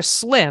Ultra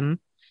Slim.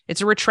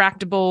 It's a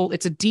retractable,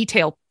 it's a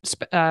detail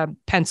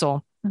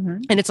pencil.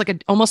 And it's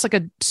like almost like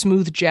a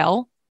smooth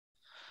gel.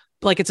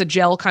 Like it's a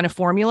gel kind of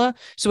formula.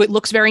 So it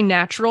looks very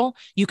natural.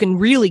 You can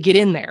really get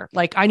in there.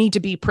 Like I need to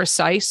be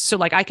precise. So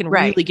like I can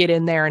really get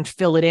in there and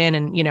fill it in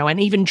and, and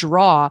even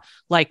draw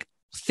like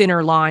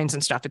thinner lines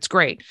and stuff. It's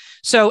great.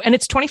 So, and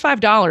it's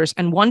 $25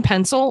 and one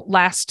pencil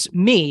lasts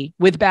me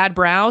with bad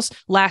brows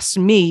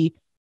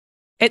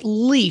at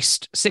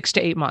least 6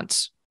 to 8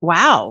 months.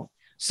 Wow.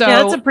 So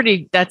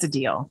that's a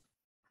deal.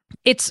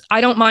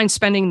 I don't mind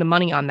spending the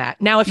money on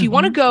that. Now, if you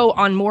want to go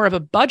on more of a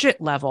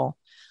budget level,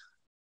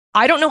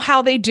 I don't know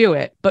how they do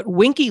it, but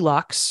Winky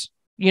Lux,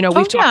 we've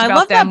talked about them. I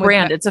love that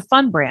brand. It's a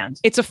fun brand.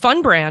 It's a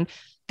fun brand.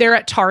 They're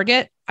at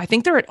Target. I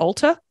think they're at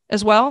Ulta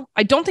as well.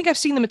 I don't think I've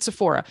seen them at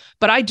Sephora,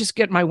 but I just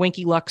get my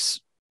Winky Lux,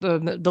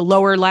 the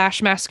lower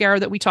lash mascara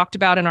that we talked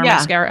about in our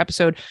mascara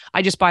episode.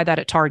 I just buy that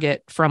at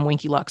Target from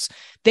Winky Lux.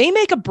 They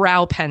make a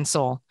brow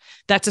pencil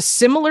that's a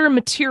similar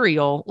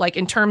material, like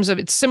in terms of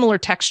its similar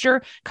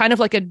texture, kind of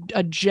like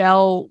a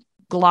gel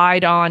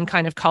glide on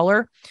kind of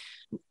color.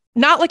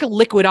 Not like a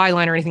liquid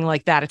eyeliner or anything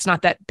like that. It's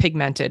not that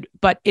pigmented,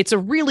 but it's a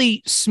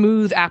really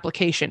smooth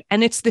application.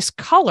 And it's this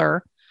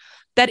color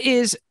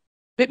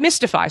it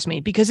mystifies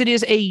me because it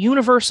is a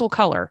universal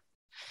color,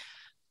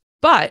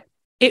 but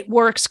it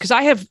works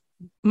because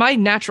my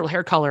natural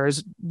hair color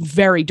is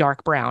very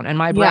dark brown and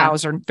my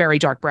brows are very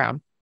dark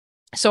brown.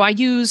 So I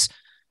use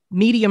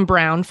medium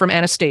brown from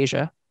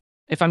Anastasia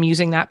if I'm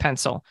using that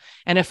pencil.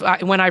 And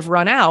when I've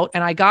run out,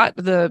 and I got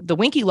the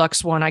Winky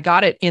Lux one, I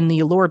got it in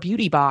the Allure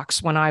Beauty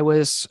box when I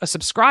was a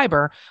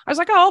subscriber. I was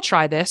like, I'll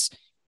try this.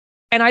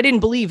 And I didn't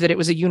believe that it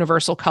was a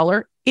universal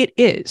color. It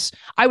is.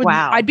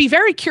 I'd be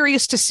very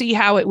curious to see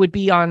how it would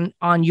be on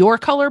your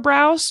color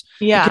brows.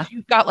 Yeah. Because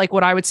you've got like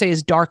what I would say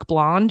is dark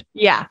blonde.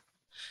 Yeah.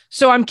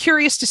 So I'm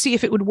curious to see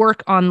if it would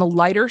work on the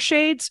lighter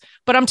shades,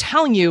 but I'm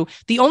telling you,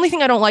 the only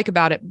thing I don't like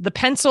about it, the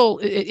pencil,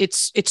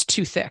 it's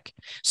too thick.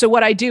 So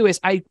what I do is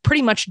I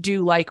pretty much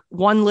do like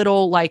one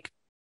little, I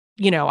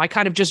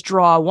kind of just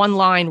draw one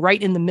line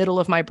right in the middle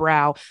of my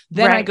brow.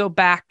 Then I go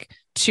back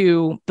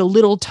to the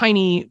little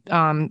tiny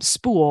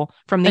spool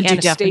from the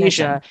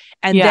Anastasia,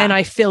 and then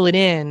I fill it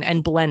in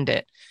and blend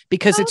it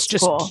because it's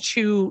just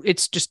too,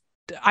 it's just,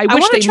 I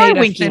wish they made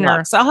a thinner.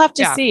 Lux. I'll have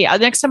to see.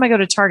 Next time I go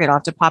to Target, I'll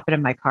have to pop it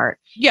in my cart.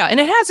 Yeah, and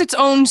it has its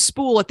own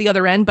spool at the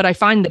other end, but I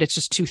find that it's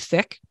just too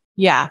thick.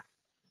 Yeah.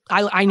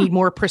 I need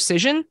more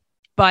precision.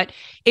 but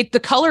the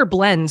color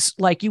blends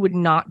like you would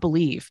not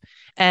believe.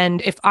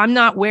 And if I'm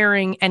not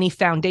wearing any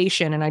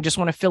foundation and I just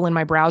want to fill in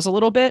my brows a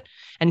little bit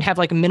and have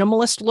like a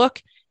minimalist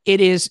look,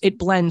 it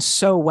blends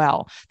so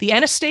well. The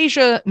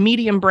Anastasia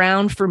medium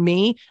brown for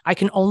me, I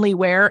can only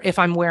wear if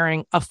I'm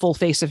wearing a full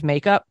face of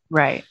makeup.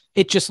 Right.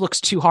 It just looks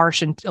too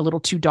harsh and a little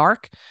too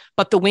dark.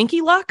 But the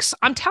Winky Lux,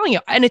 I'm telling you,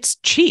 and it's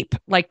cheap,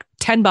 like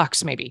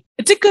 $10 maybe.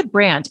 It's a good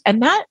brand.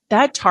 And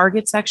that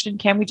Target section,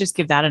 can we just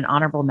give that an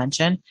honorable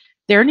mention?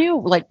 Their new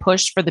like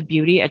push for the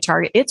beauty at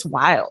Target, it's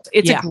wild.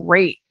 It's a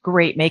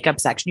great makeup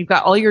section. You've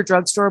got all your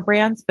drugstore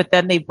brands, but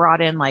then they brought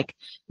in like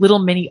little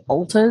mini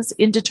Ultas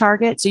into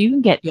Target. So you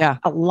can get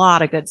a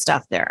lot of good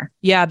stuff there.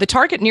 Yeah. The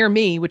Target near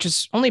me, which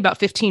is only about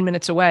 15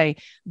 minutes away,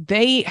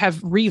 they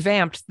have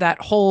revamped that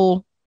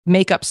whole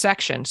makeup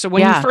section. So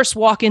when you first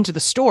walk into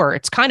the store,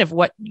 it's kind of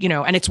what,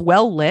 and it's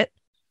well lit.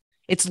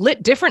 It's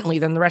lit differently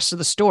than the rest of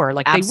the store.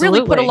 Like they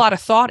really put a lot of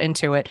thought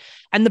into it.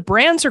 And the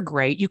brands are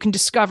great. You can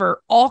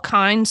discover all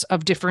kinds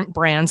of different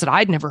brands that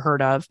I'd never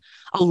heard of.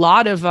 A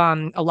lot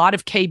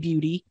of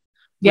K-beauty,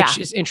 which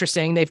is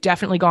interesting. They've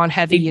definitely gone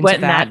heavy into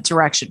in that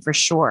direction for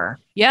sure.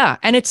 Yeah.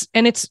 And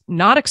it's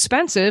not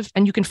expensive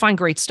and you can find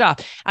great stuff.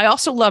 I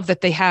also love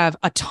that they have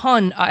a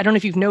ton. I don't know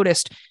if you've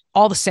noticed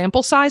all the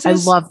sample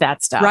sizes. I love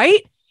that stuff.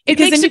 Right?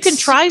 Because then you can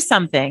try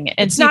something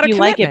and see if you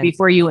like it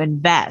before you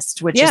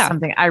invest, which is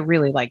something I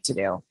really like to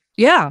do.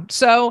 Yeah.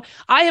 So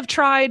I have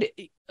tried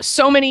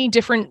so many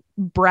different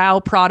brow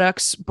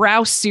products,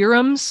 brow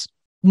serums,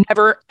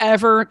 never,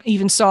 ever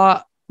even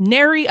saw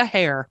nary a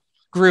hair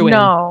grew in.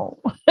 No,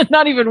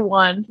 not even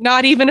one.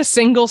 Not even a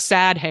single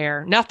sad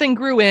hair. Nothing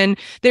grew in.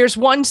 There's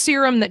one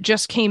serum that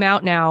just came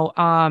out now.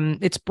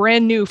 It's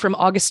brand new from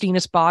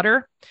Augustinus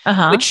Bader,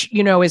 which,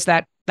 is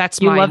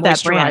that's my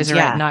moisturizer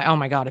at night. Oh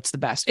my God, it's the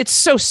best. It's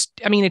so,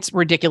 it's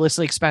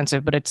ridiculously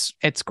expensive, but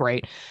it's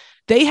great.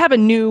 They have a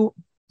new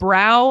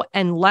brow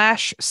and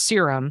lash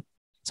serum.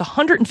 It's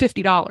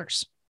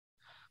 $150.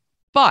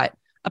 But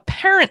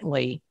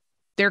apparently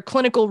their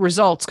clinical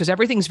results, because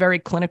everything's very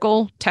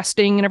clinical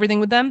testing and everything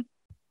with them,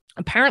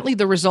 apparently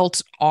the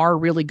results are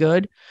really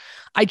good.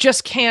 I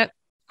just can't.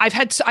 I've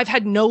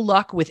had no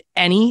luck with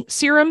any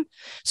serum.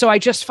 So I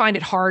just find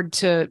it hard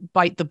to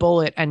bite the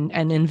bullet and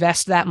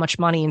invest that much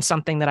money in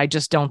something that I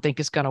just don't think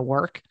is going to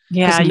work.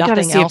 Yeah. You got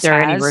to see if there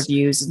are any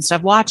reviews and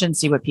stuff. Watch and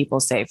see what people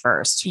say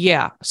first.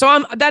 Yeah.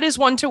 So that is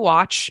one to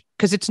watch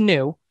because it's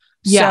new.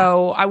 Yeah.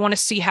 So I want to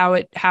see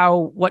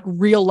what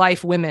real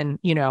life women,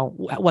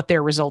 what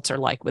their results are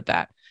like with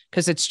that.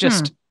 Cause it's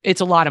just,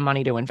 it's a lot of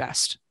money to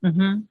invest.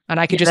 Mm-hmm. And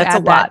I could just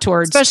add that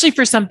towards, especially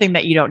for something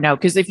that you don't know.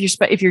 Cause if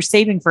you're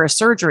saving for a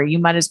surgery, you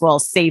might as well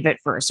save it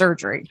for a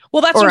surgery.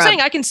 Well, that's what I'm saying.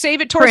 I can save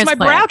it towards my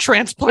brow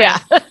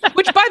transplant,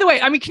 which by the way,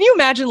 can you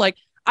imagine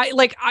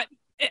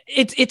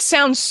it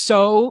sounds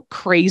so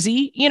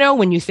crazy,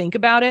 when you think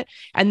about it.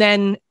 And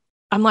then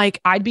I'm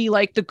like, I'd be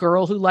like the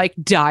girl who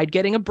died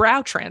getting a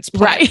brow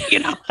transplant, right?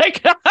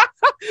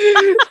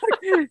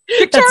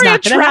 Victoria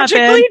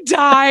tragically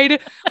died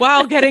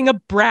while getting a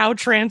brow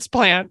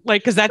transplant,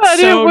 because that's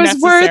so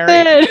necessary. Worth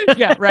it.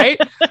 Yeah, right.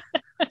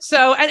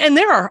 So, and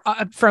there are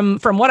from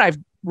what I've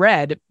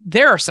read,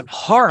 there are some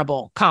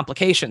horrible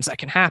complications that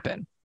can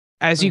happen,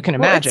 as you can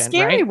imagine. It's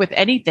scary, right? With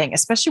anything,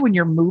 especially when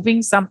you're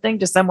moving something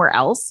to somewhere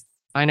else.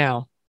 I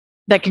know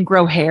that can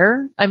grow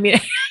hair.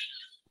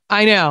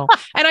 I know.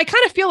 And I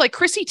kind of feel like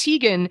Chrissy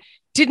Teigen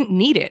didn't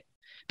need it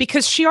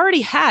because she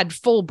already had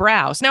full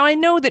brows. Now I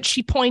know that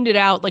she pointed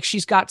out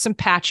she's got some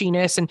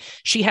patchiness and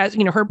she has,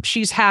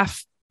 she's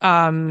half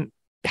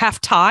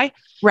Thai.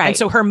 Right. And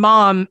so her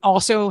mom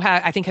also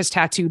I think has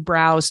tattooed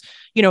brows.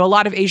 A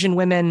lot of Asian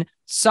women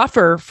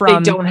suffer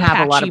from they don't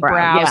have a lot of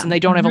brows and they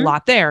don't have a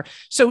lot there.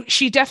 So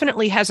she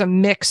definitely has a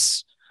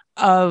mix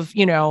of,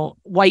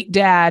 white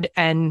dad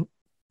and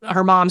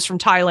her mom's from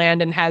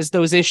Thailand and has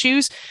those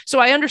issues. So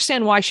I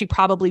understand why she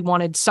probably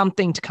wanted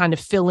something to kind of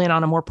fill in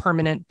on a more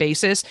permanent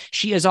basis.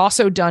 She has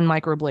also done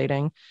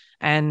microblading.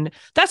 And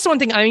that's the one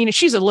thing.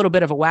 She's a little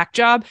bit of a whack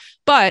job,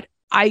 but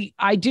I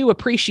do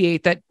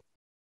appreciate that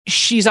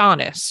she's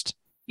honest.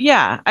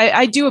 Yeah,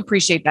 I do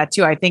appreciate that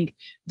too. I think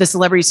the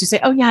celebrities who say,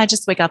 oh yeah, I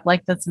just wake up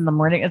like this in the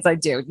morning, as I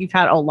do. You've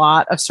had a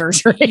lot of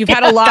surgery. You've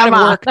had a lot of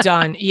work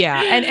done.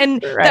 Yeah.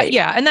 And right.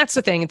 And that's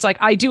the thing. It's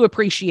I do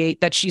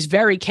appreciate that she's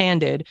very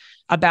candid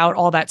about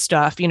all that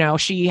stuff.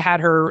 She had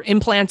her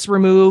implants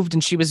removed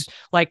and she was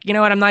like, you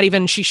know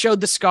what, she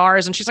showed the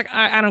scars and she's like,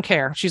 I don't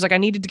care. She's like, I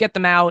needed to get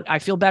them out. I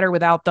feel better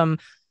without them.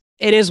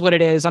 It is what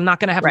it is. I'm not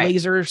going to have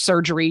laser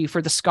surgery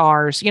for the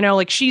scars.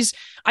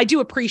 I do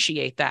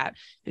appreciate that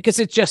because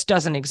it just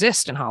doesn't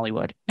exist in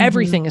Hollywood. Mm-hmm.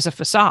 Everything is a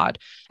facade.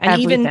 And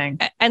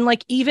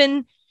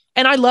even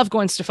I love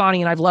Gwen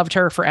Stefani and I've loved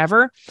her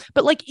forever.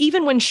 But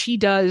even when she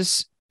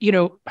does,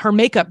 her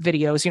makeup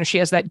videos, she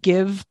has that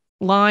Give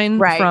line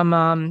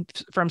from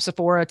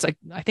Sephora. It's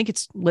I think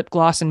it's lip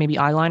gloss and maybe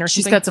eyeliner.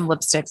 She's got some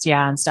lipsticks.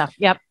 Yeah. And stuff.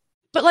 Yep.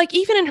 But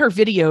even in her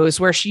videos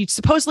where she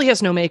supposedly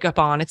has no makeup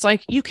on, it's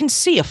you can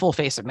see a full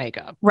face of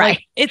makeup.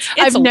 Right.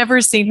 I've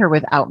never seen her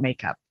without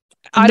makeup.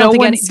 I don't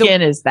think one's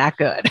skin is that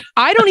good.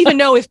 I don't even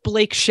know if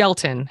Blake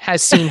Shelton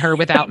has seen her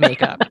without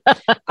makeup.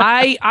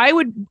 I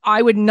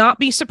would not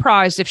be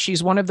surprised if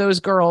she's one of those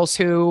girls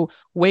who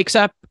wakes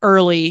up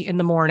early in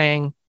the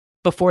morning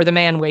before the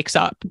man wakes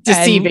up,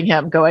 deceiving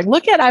him, going,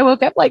 look at, I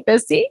woke up like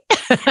this. See?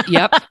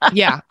 Yep.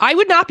 Yeah. I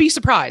would not be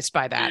surprised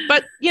by that.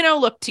 But,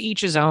 look, to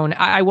each his own.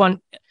 I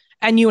want,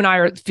 and you and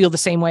I feel the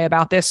same way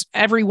about this.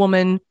 Every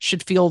woman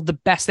should feel the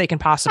best they can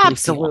possibly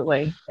feel.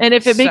 And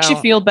if it makes you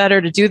feel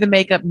better to do the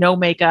makeup, no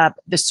makeup,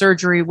 the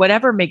surgery,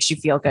 whatever makes you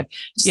feel good,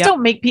 just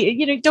don't make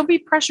don't be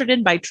pressured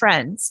in by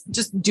trends.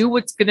 Just do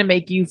what's going to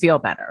make you feel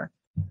better.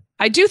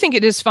 I do think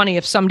it is funny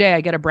if someday I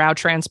get a brow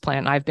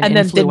transplant. I've been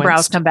then thin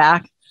brows come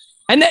back.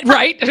 And then,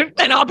 right.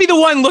 And I'll be the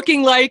one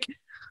looking like,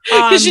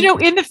 because,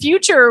 in the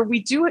future,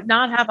 we do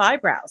not have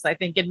eyebrows. I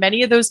think in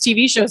many of those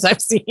TV shows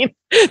I've seen,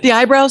 the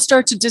eyebrows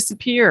start to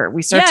disappear.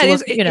 We start to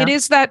look, it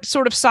is that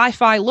sort of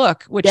sci-fi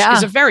look, which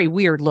is a very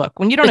weird look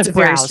when you don't have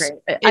brows.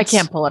 I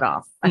can't pull it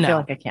off. I feel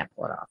like I can't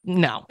pull it off.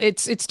 No,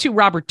 it's too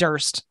Robert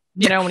Durst,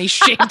 when he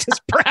shaved his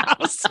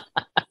brows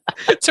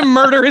to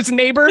murder his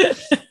neighbor.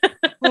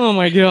 Oh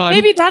my God.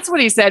 Maybe that's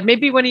what he said.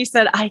 Maybe when he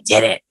said, I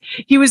did it,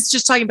 he was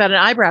just talking about an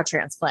eyebrow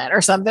transplant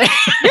or something.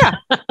 Yeah.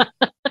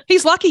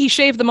 He's lucky he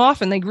shaved them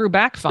off and they grew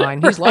back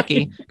fine. He's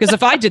lucky. Because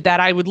if I did that,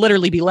 I would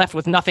literally be left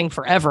with nothing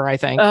forever, I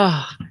think.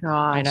 Oh,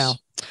 gosh. I know.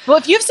 Well,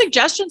 if you have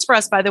suggestions for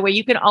us, by the way,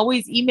 you can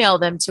always email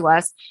them to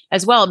us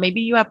as well.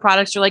 Maybe you have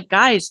products you're like,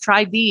 guys,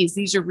 try these.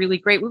 These are really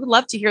great. We would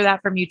love to hear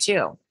that from you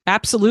too.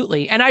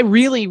 Absolutely. And I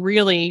really,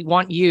 really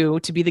want you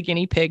to be the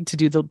guinea pig to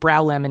do the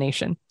brow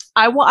lamination.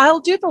 I'll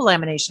do the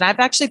lamination. I've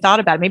actually thought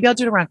about it. Maybe I'll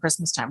do it around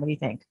Christmas time. What do you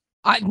think?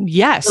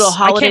 Yes. Little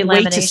holiday I can't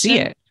wait to see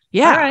it.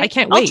 Yeah, right. I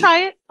can't wait.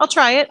 I'll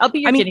try it. I'll be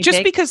your guinea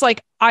pig. Because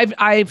like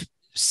I've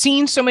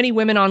seen so many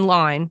women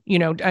online,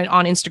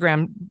 on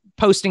Instagram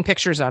posting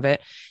pictures of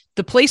it.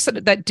 The place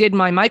that did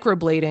my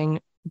microblading,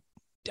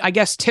 I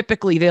guess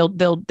typically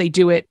they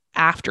do it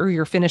after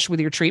you're finished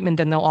with your treatment,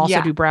 and they'll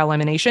also do brow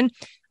lamination.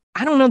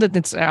 I don't know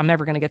that I'm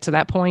never going to get to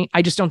that point.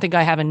 I just don't think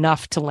I have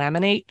enough to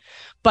laminate,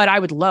 but I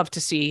would love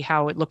to see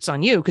how it looks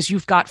on you because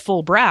you've got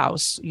full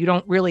brows. You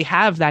don't really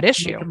have that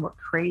issue. Make them look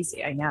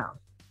crazy. I know.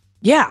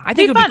 Yeah, I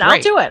think it'd be fun. I'll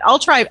do it. I'll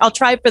try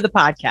for the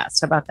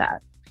podcast. How about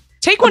that?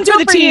 Take one for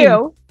the team.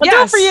 I'll do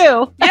it for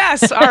you.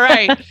 Yes. All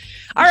right.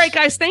 All right,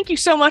 guys. Thank you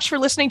so much for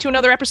listening to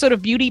another episode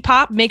of Beauty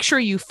Pop. Make sure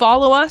you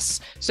follow us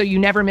so you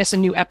never miss a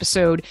new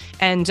episode,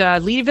 and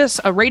leave us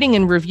a rating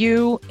and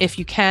review if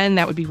you can.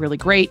 That would be really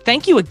great.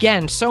 Thank you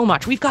again so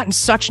much. We've gotten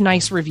such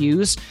nice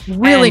reviews.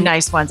 Really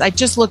nice ones. I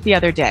just looked the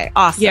other day.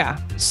 Awesome. Yeah.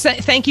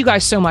 Thank you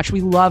guys so much.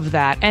 We love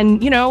that.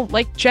 And,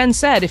 like Jen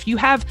said, if you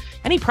have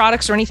any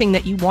products or anything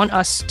that you want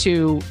us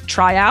to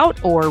try out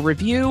or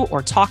review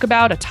or talk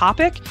about a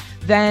topic,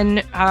 then,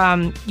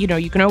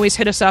 you can always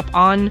hit us up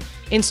on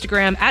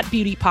Instagram at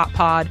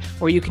BeautyPopPod,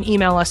 or you can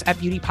email us at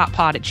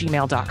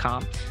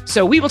beautypoppod@gmail.com.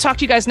 So we will talk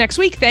to you guys next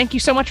week. Thank you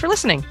so much for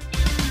listening.